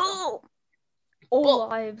 Let's go. Oh, all Bull.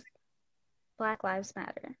 lives, Black Lives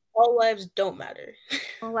Matter. All lives don't matter.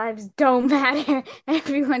 All lives don't matter.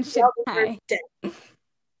 Everyone should Y'all deserve die. death.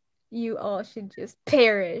 You all should just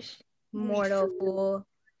perish, For mortal fool.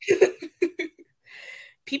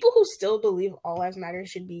 people who still believe all lives matter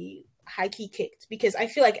should be high key kicked because I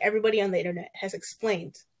feel like everybody on the internet has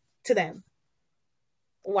explained to them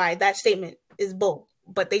why that statement is bull,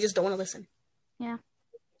 but they just don't want to listen. Yeah.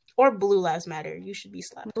 Or Blue Lives Matter. You should be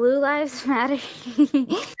slapped. Blue Lives Matter.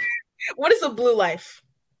 What is a blue life?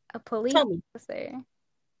 A police Tell me. officer.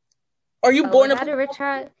 Are you Oh, born was a that a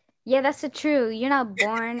Richard? Yeah, that's true. You're not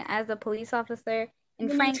born as a police officer. And When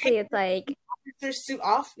you frankly, take it's like, your suit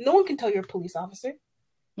off? No one can tell you're a police officer.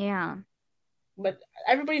 yeah, But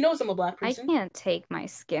everybody knows I'm a black I person. can't take my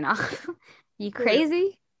skin off. You For real.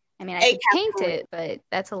 crazy? I mean, I A could cab paint for real. it, but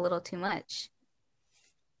that's a little too much.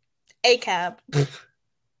 A cab.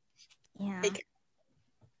 Yeah. A cab.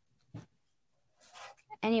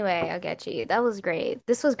 Anyway, I'll get you. That was great.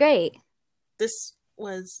 This was great. This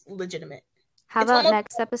was legitimate. How It's about almost-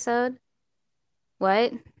 next episode?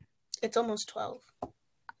 What? It's almost 12.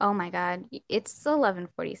 Oh my God. It's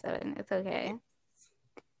 11:47. It's okay.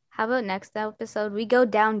 How about next episode? We go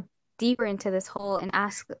down deeper into this hole and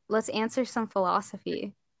let's answer some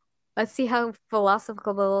philosophy. Let's see how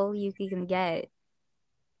philosophical you can get.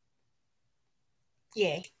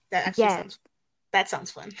 Yay. That actually Yes.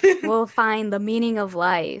 sounds fun. We'll find the meaning of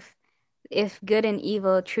life. If good and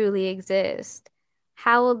evil truly exist,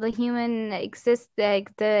 how will the human exist,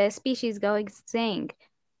 like the species go extinct?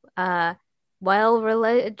 Will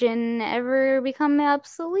religion ever become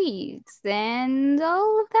obsolete? And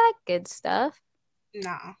all of that good stuff.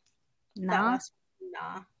 Nah. Nah,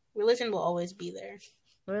 Nah. Religion will always be there.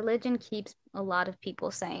 religion keeps a lot of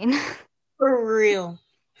people sane. For real.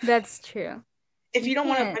 That's true. If you don't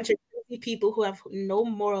want a can't- bunch of crazy people who have no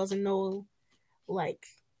morals and no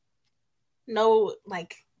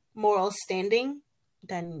moral standing,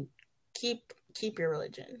 then keep your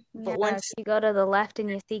religion. But Yeah, if you go to the left and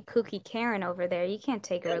you see Kooky Karen over there, you can't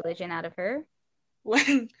take a religion out of her.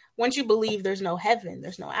 once you believe there's no heaven,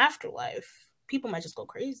 there's no afterlife, people might just go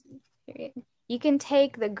crazy. Period. You can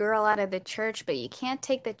take the girl out of the church, but you can't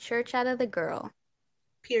take the church out of the girl.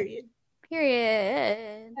 Period.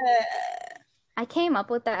 Period. I came up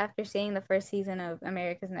with that after seeing the first season of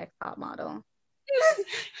America's Next Top Model.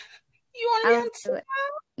 You want I to be was like,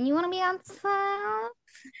 you want to be on top?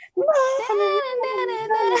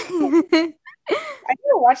 I need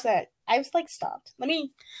to watch that. I've stopped. Let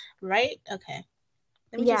me okay.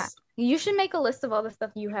 Yeah, you should make a list of all the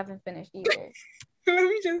stuff you haven't finished either. let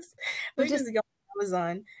me just go on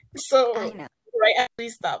Amazon. So I know. right after we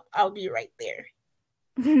stop, I'll be right there.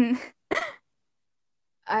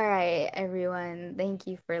 All right, everyone. Thank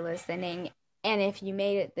you for listening. And if you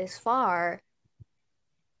made it this far,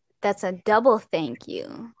 that's a double thank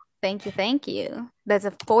you. Thank you, thank you. That's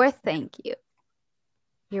a fourth thank you.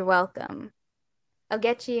 You're welcome. I'll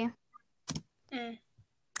get you.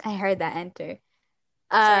 I heard that enter.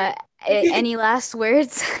 Any last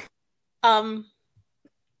words? Dead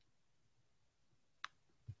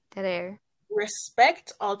air.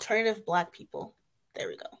 Respect alternative black people. There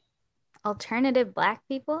we go. Alternative black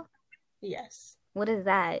people? Yes. What is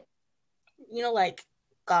that? You know, like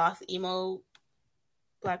goth, emo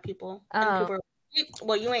black people. Oh. And people are,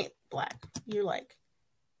 well, you ain't black. You're like,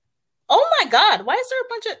 oh my God, why is there a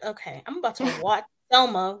bunch of... Okay, I'm about to watch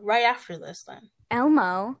Selma right after this then.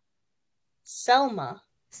 Elmo? Selma.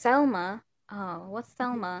 Selma? Oh, what's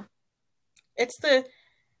Selma?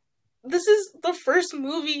 This is the first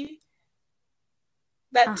movie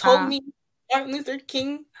that told me Martin Luther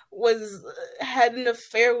King had an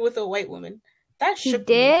affair with a white woman. That He shook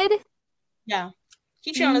did? me. Yeah.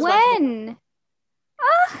 He cheated on his wife. When?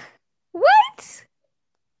 What?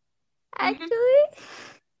 Actually?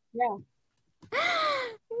 Yeah.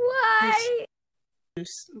 Why?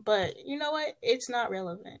 But you know what? It's not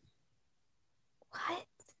relevant. What?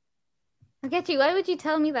 I get you. Why would you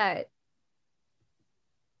tell me that?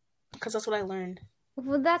 Because that's what I learned.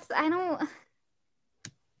 Well,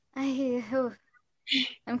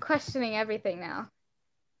 I'm questioning everything now.